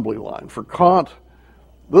assembly line. For Kant,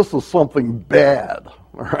 this is something bad,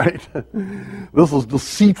 all right? This is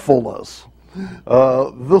deceitfulness.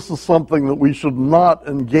 This is something that we should not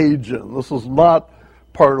engage in. This is not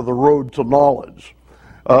part of the road to knowledge.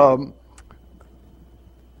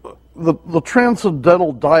 The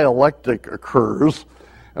transcendental dialectic occurs,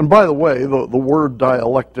 and by the way, the word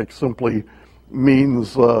dialectic simply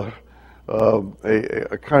means a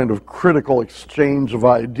kind of critical exchange of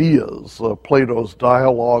ideas. Plato's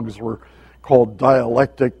dialogues were called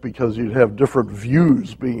dialectic because you'd have different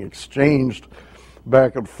views being exchanged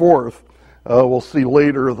back and forth. We'll see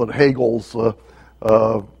later that Hegel's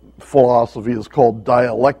philosophy is called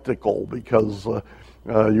dialectical because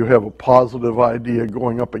you have a positive idea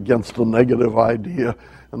going up against a negative idea,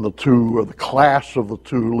 and the clash of the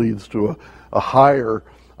two leads to a higher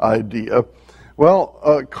idea.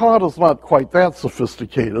 Well, Kant is not quite that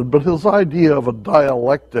sophisticated, but his idea of a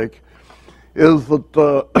dialectic is that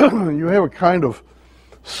you have a kind of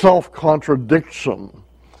self-contradiction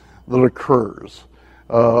that occurs.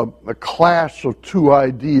 A clash of two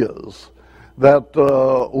ideas that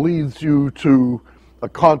leads you to a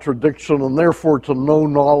contradiction and therefore to no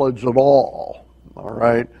knowledge at all. All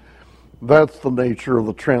right? That's the nature of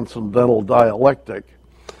the transcendental dialectic.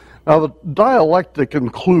 Now, the dialectic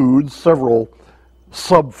includes several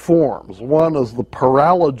subforms. One is the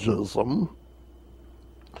paralogism.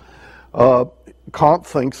 Kant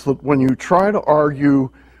thinks that when you try to argue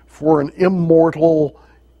for an immortal,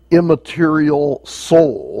 immaterial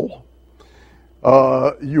soul,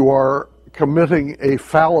 you are committing a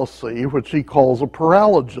fallacy, which he calls a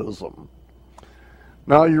paralogism.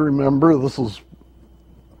 Now you remember this is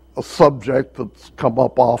a subject that's come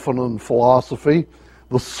up often in philosophy.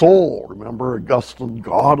 The soul, remember Augustine,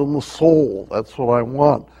 God and the soul, that's what I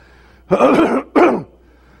want.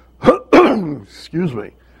 Excuse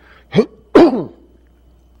me.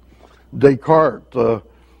 Descartes,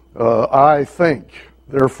 I think,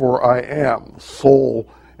 therefore I am. The soul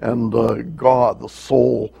and God, the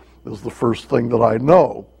soul is the first thing that I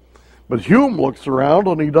know. But Hume looks around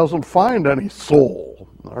and he doesn't find any soul,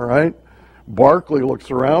 all right? Berkeley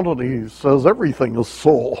looks around and he says everything is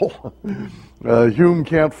soul. Hume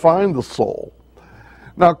can't find the soul.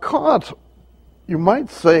 Now Kant, you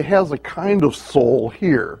might say, has a kind of soul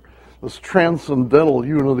here, this transcendental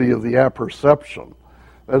unity of the apperception.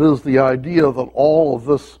 That is the idea that all of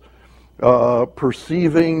this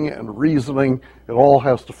perceiving and reasoning, it all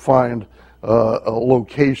has to find a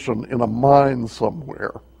location in a mind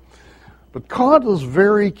somewhere. But Kant is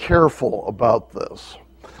very careful about this.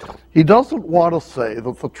 He doesn't want to say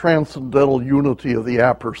that the transcendental unity of the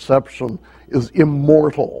apperception is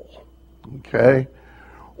immortal, okay,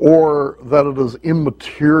 or that it is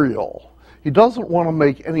immaterial. He doesn't want to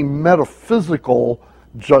make any metaphysical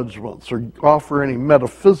judgments or offer any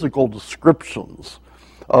metaphysical descriptions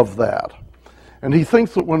of that. And he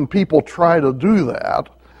thinks that when people try to do that,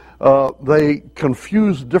 they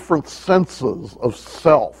confuse different senses of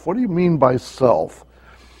self. What do you mean by self?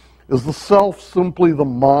 Is the self simply the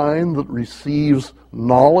mind that receives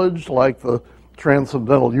knowledge, like the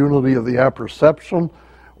transcendental unity of the apperception,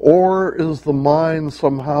 or is the mind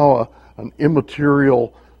somehow an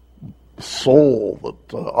immaterial soul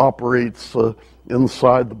that operates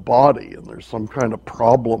inside the body, and there's some kind of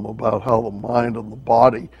problem about how the mind and the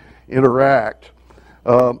body interact?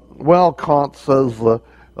 Well, Kant says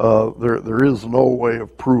there is no way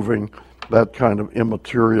of proving that kind of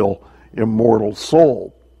immaterial, immortal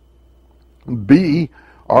soul. B,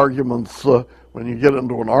 arguments, when you get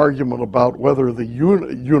into an argument about whether the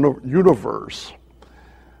universe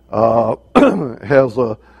has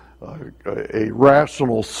a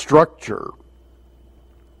rational structure,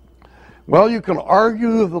 well, you can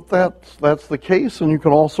argue that that's the case, and you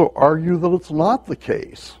can also argue that it's not the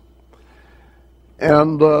case.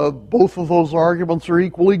 And both of those arguments are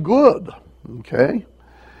equally good, okay?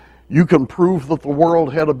 You can prove that the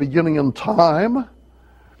world had a beginning in time,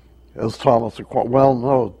 as Thomas Aquinas, well,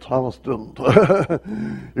 no, Thomas didn't.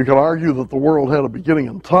 You can argue that the world had a beginning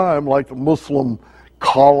in time, like the Muslim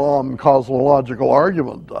Kalam cosmological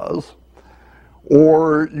argument does.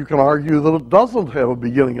 Or you can argue that it doesn't have a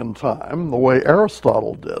beginning in time, the way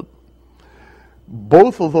Aristotle did.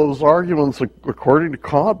 Both of those arguments, according to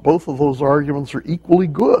Kant, both of those arguments are equally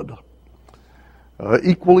good,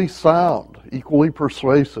 equally sound, equally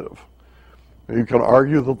persuasive. You can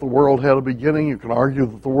argue that the world had a beginning. You can argue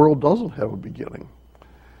that the world doesn't have a beginning.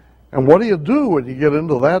 And what do you do when you get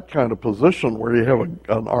into that kind of position where you have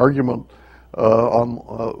an argument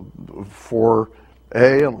for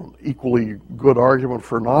A and an equally good argument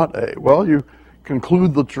for not A? Well, you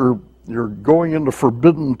conclude that you're going into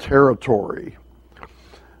forbidden territory.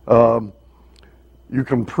 You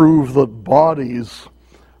can prove that bodies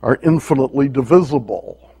are infinitely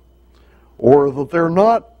divisible, or that they're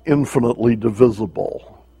not infinitely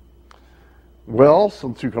divisible. Well,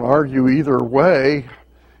 since you can argue either way,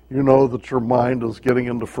 you know that your mind is getting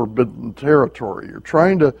into forbidden territory. You're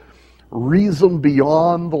trying to reason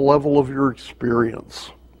beyond the level of your experience.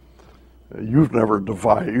 You've never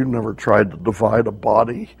tried to divide a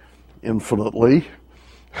body infinitely.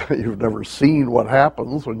 You've never seen what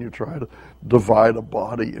happens when you try to divide a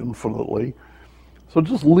body infinitely. So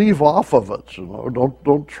just leave off of it, you know.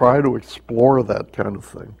 Don't try to explore that kind of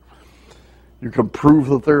thing. You can prove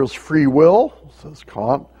that there is free will, says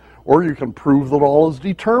Kant, or you can prove that all is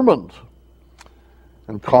determined.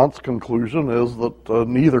 And Kant's conclusion is that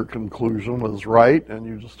neither conclusion is right, and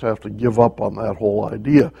you just have to give up on that whole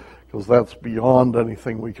idea, because that's beyond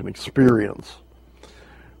anything we can experience.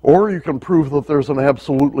 Or you can prove that there's an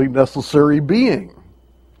absolutely necessary being,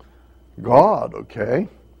 God, okay?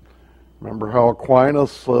 Remember how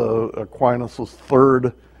Aquinas'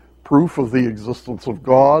 third proof of the existence of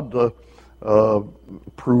God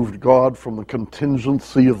proved God from the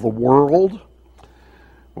contingency of the world?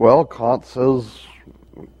 Well, Kant says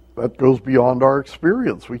that goes beyond our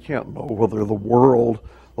experience. We can't know whether the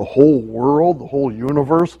whole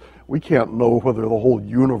universe, we can't know whether the whole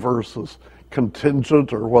universe is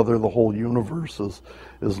contingent or whether the whole universe is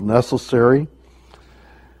necessary.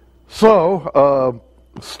 So,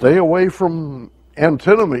 stay away from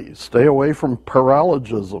antinomies, stay away from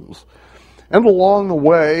paralogisms. And along the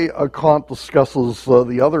way, Kant discusses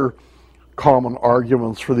the other common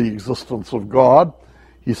arguments for the existence of God.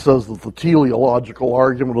 He says that the teleological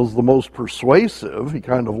argument is the most persuasive. He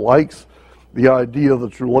kind of likes the idea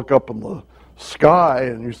that you look up in the sky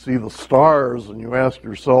and you see the stars and you ask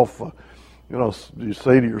yourself, you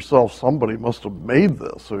say to yourself, somebody must have made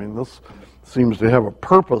this. I mean, this seems to have a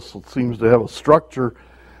purpose. It seems to have a structure.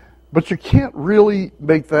 But you can't really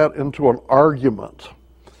make that into an argument.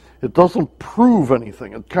 It doesn't prove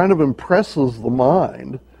anything. It kind of impresses the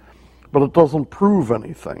mind, but it doesn't prove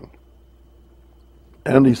anything.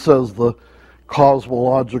 And he says the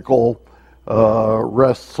cosmological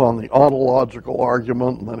rests on the ontological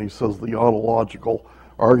argument, and then he says the ontological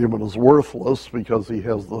argument is worthless because he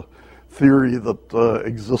has the theory that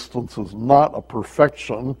existence is not a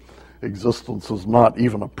perfection. Existence is not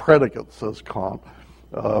even a predicate, says Kant.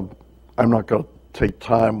 I'm not going to take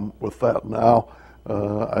time with that now.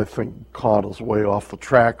 I think Kant is way off the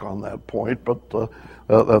track on that point, but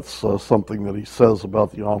that's something that he says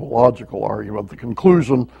about the ontological argument. The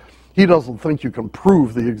conclusion, he doesn't think you can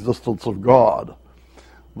prove the existence of God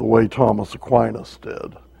the way Thomas Aquinas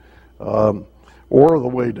did, or the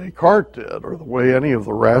way Descartes did, or the way any of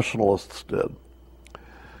the rationalists did.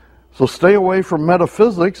 So stay away from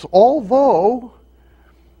metaphysics, although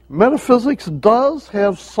metaphysics does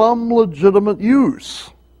have some legitimate use.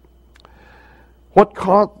 What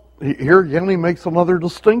Kant, here again he makes another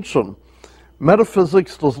distinction.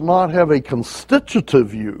 Metaphysics does not have a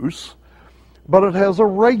constitutive use, but it has a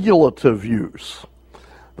regulative use.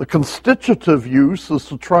 The constitutive use is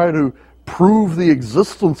to try to prove the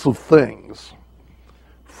existence of things.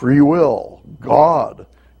 Free will, God,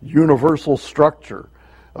 universal structure.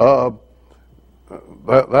 That's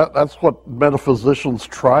what metaphysicians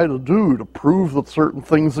try to do, to prove that certain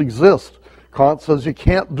things exist. Kant says you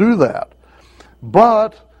can't do that.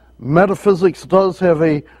 But metaphysics does have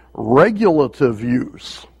a regulative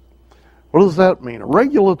use. What does that mean? A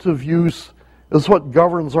regulative use is what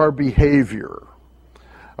governs our behavior.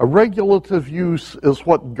 A regulative use is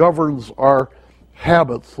what governs our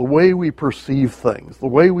habits, the way we perceive things, the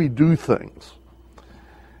way we do things.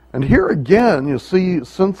 And here again, you see,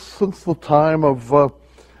 since the time of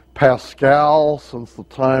Pascal, since the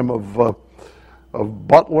time of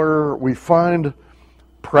Butler, we find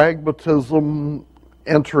pragmatism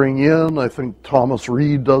entering in. I think Thomas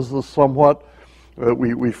Reid does this somewhat.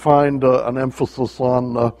 We find an emphasis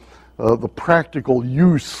on the practical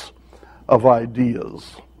use of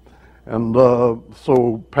ideas. And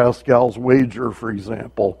so Pascal's wager, for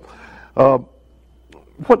example.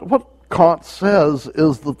 What Kant says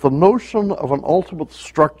is that the notion of an ultimate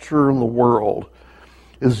structure in the world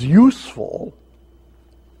is useful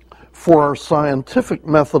for our scientific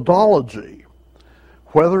methodology,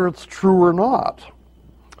 whether it's true or not.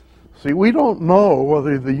 See, we don't know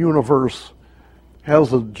whether the universe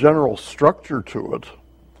has a general structure to it,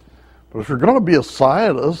 but if you're going to be a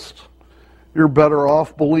scientist, you're better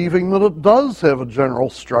off believing that it does have a general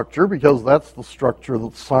structure, because that's the structure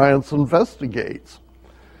that science investigates.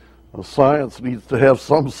 Now, science needs to have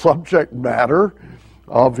some subject matter,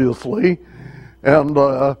 obviously, and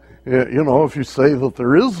you know, if you say that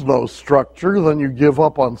there is no structure, then you give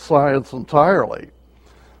up on science entirely.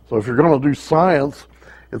 So if you're going to do science,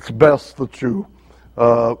 it's best that you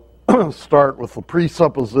start with the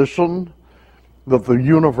presupposition that the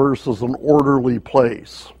universe is an orderly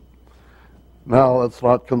place. Now, that's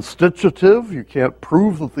not constitutive. You can't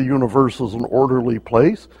prove that the universe is an orderly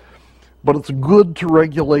place, but it's good to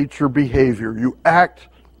regulate your behavior. You act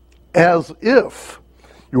as if,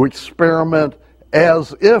 you experiment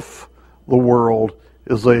as if the world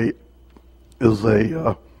is an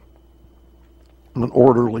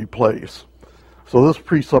orderly place. So this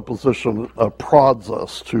presupposition prods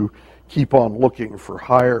us to keep on looking for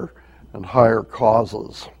higher and higher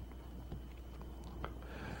causes.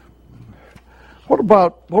 What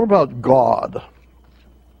about God?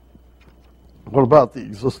 What about the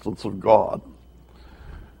existence of God?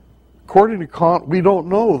 According to Kant, we don't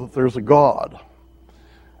know that there's a God.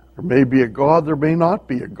 There may be a God, there may not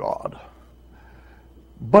be a God.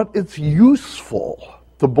 But it's useful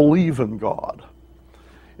to believe in God.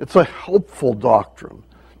 It's a helpful doctrine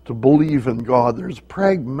to believe in God. There's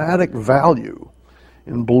pragmatic value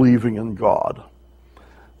in believing in God.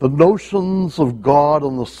 The notions of God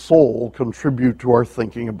and the soul contribute to our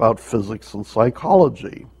thinking about physics and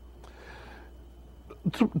psychology.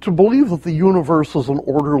 To believe that the universe is an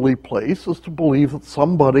orderly place is to believe that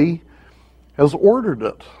somebody has ordered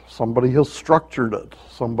it, somebody has structured it,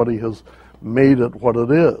 somebody has made it what it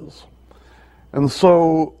is. And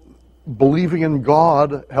so believing in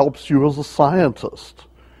God helps you as a scientist.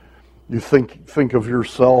 You think of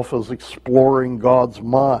yourself as exploring God's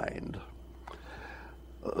mind.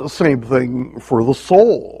 Same thing for the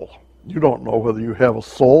soul. You don't know whether you have a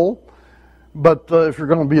soul, but if you're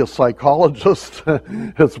going to be a psychologist,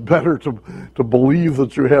 it's better to believe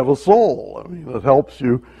that you have a soul. I mean, it helps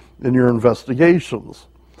you in your investigations.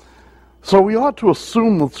 So we ought to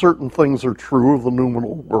assume that certain things are true of the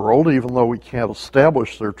noumenal world, even though we can't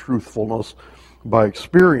establish their truthfulness by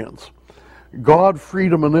experience. God,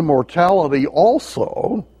 freedom, and immortality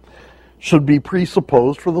also should be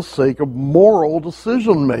presupposed for the sake of moral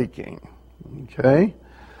decision-making. Okay?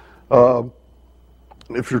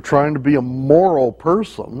 If you're trying to be a moral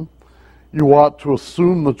person, you ought to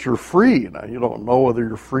assume that you're free. Now, you don't know whether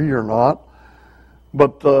you're free or not,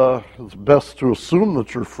 but it's best to assume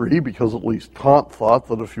that you're free, because at least Kant thought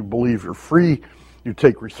that if you believe you're free, you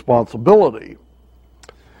take responsibility.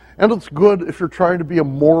 And it's good if you're trying to be a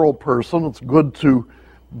moral person, it's good to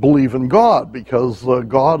believe in God, because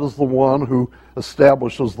God is the one who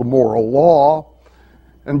establishes the moral law,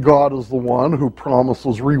 and God is the one who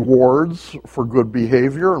promises rewards for good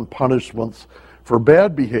behavior and punishments for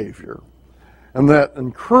bad behavior. And that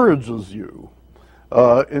encourages you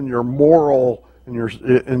in your moral,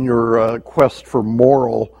 in your quest for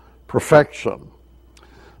moral perfection.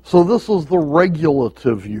 So this is the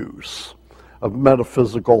regulative use of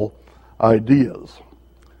metaphysical ideas.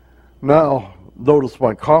 Now, notice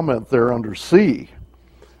my comment there under C.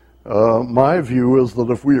 My view is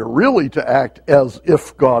that if we are really to act as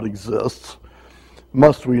if God exists,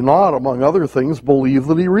 must we not, among other things, believe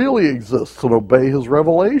that he really exists and obey his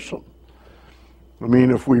revelation? I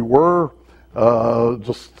mean, if we were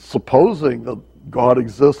just supposing that God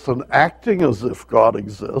exists and acting as if God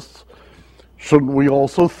exists, shouldn't we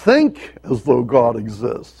also think as though God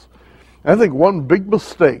exists? I think one big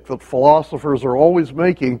mistake that philosophers are always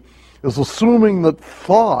making is assuming that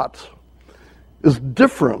thought is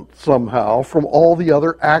different somehow from all the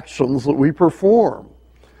other actions that we perform.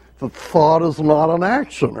 That thought is not an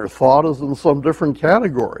action, or thought is in some different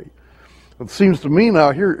category. It seems to me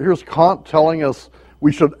now, here's Kant telling us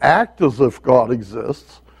we should act as if God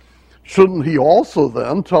exists. Shouldn't he also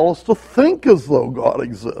then tell us to think as though God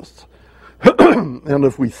exists? And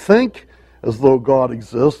if we think as though God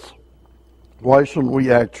exists, why shouldn't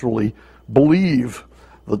we actually believe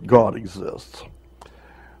that God exists?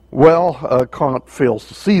 Well, Kant fails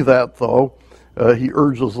to see that, though. He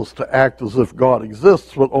urges us to act as if God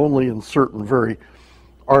exists, but only in certain very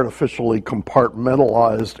artificially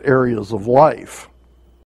compartmentalized areas of life.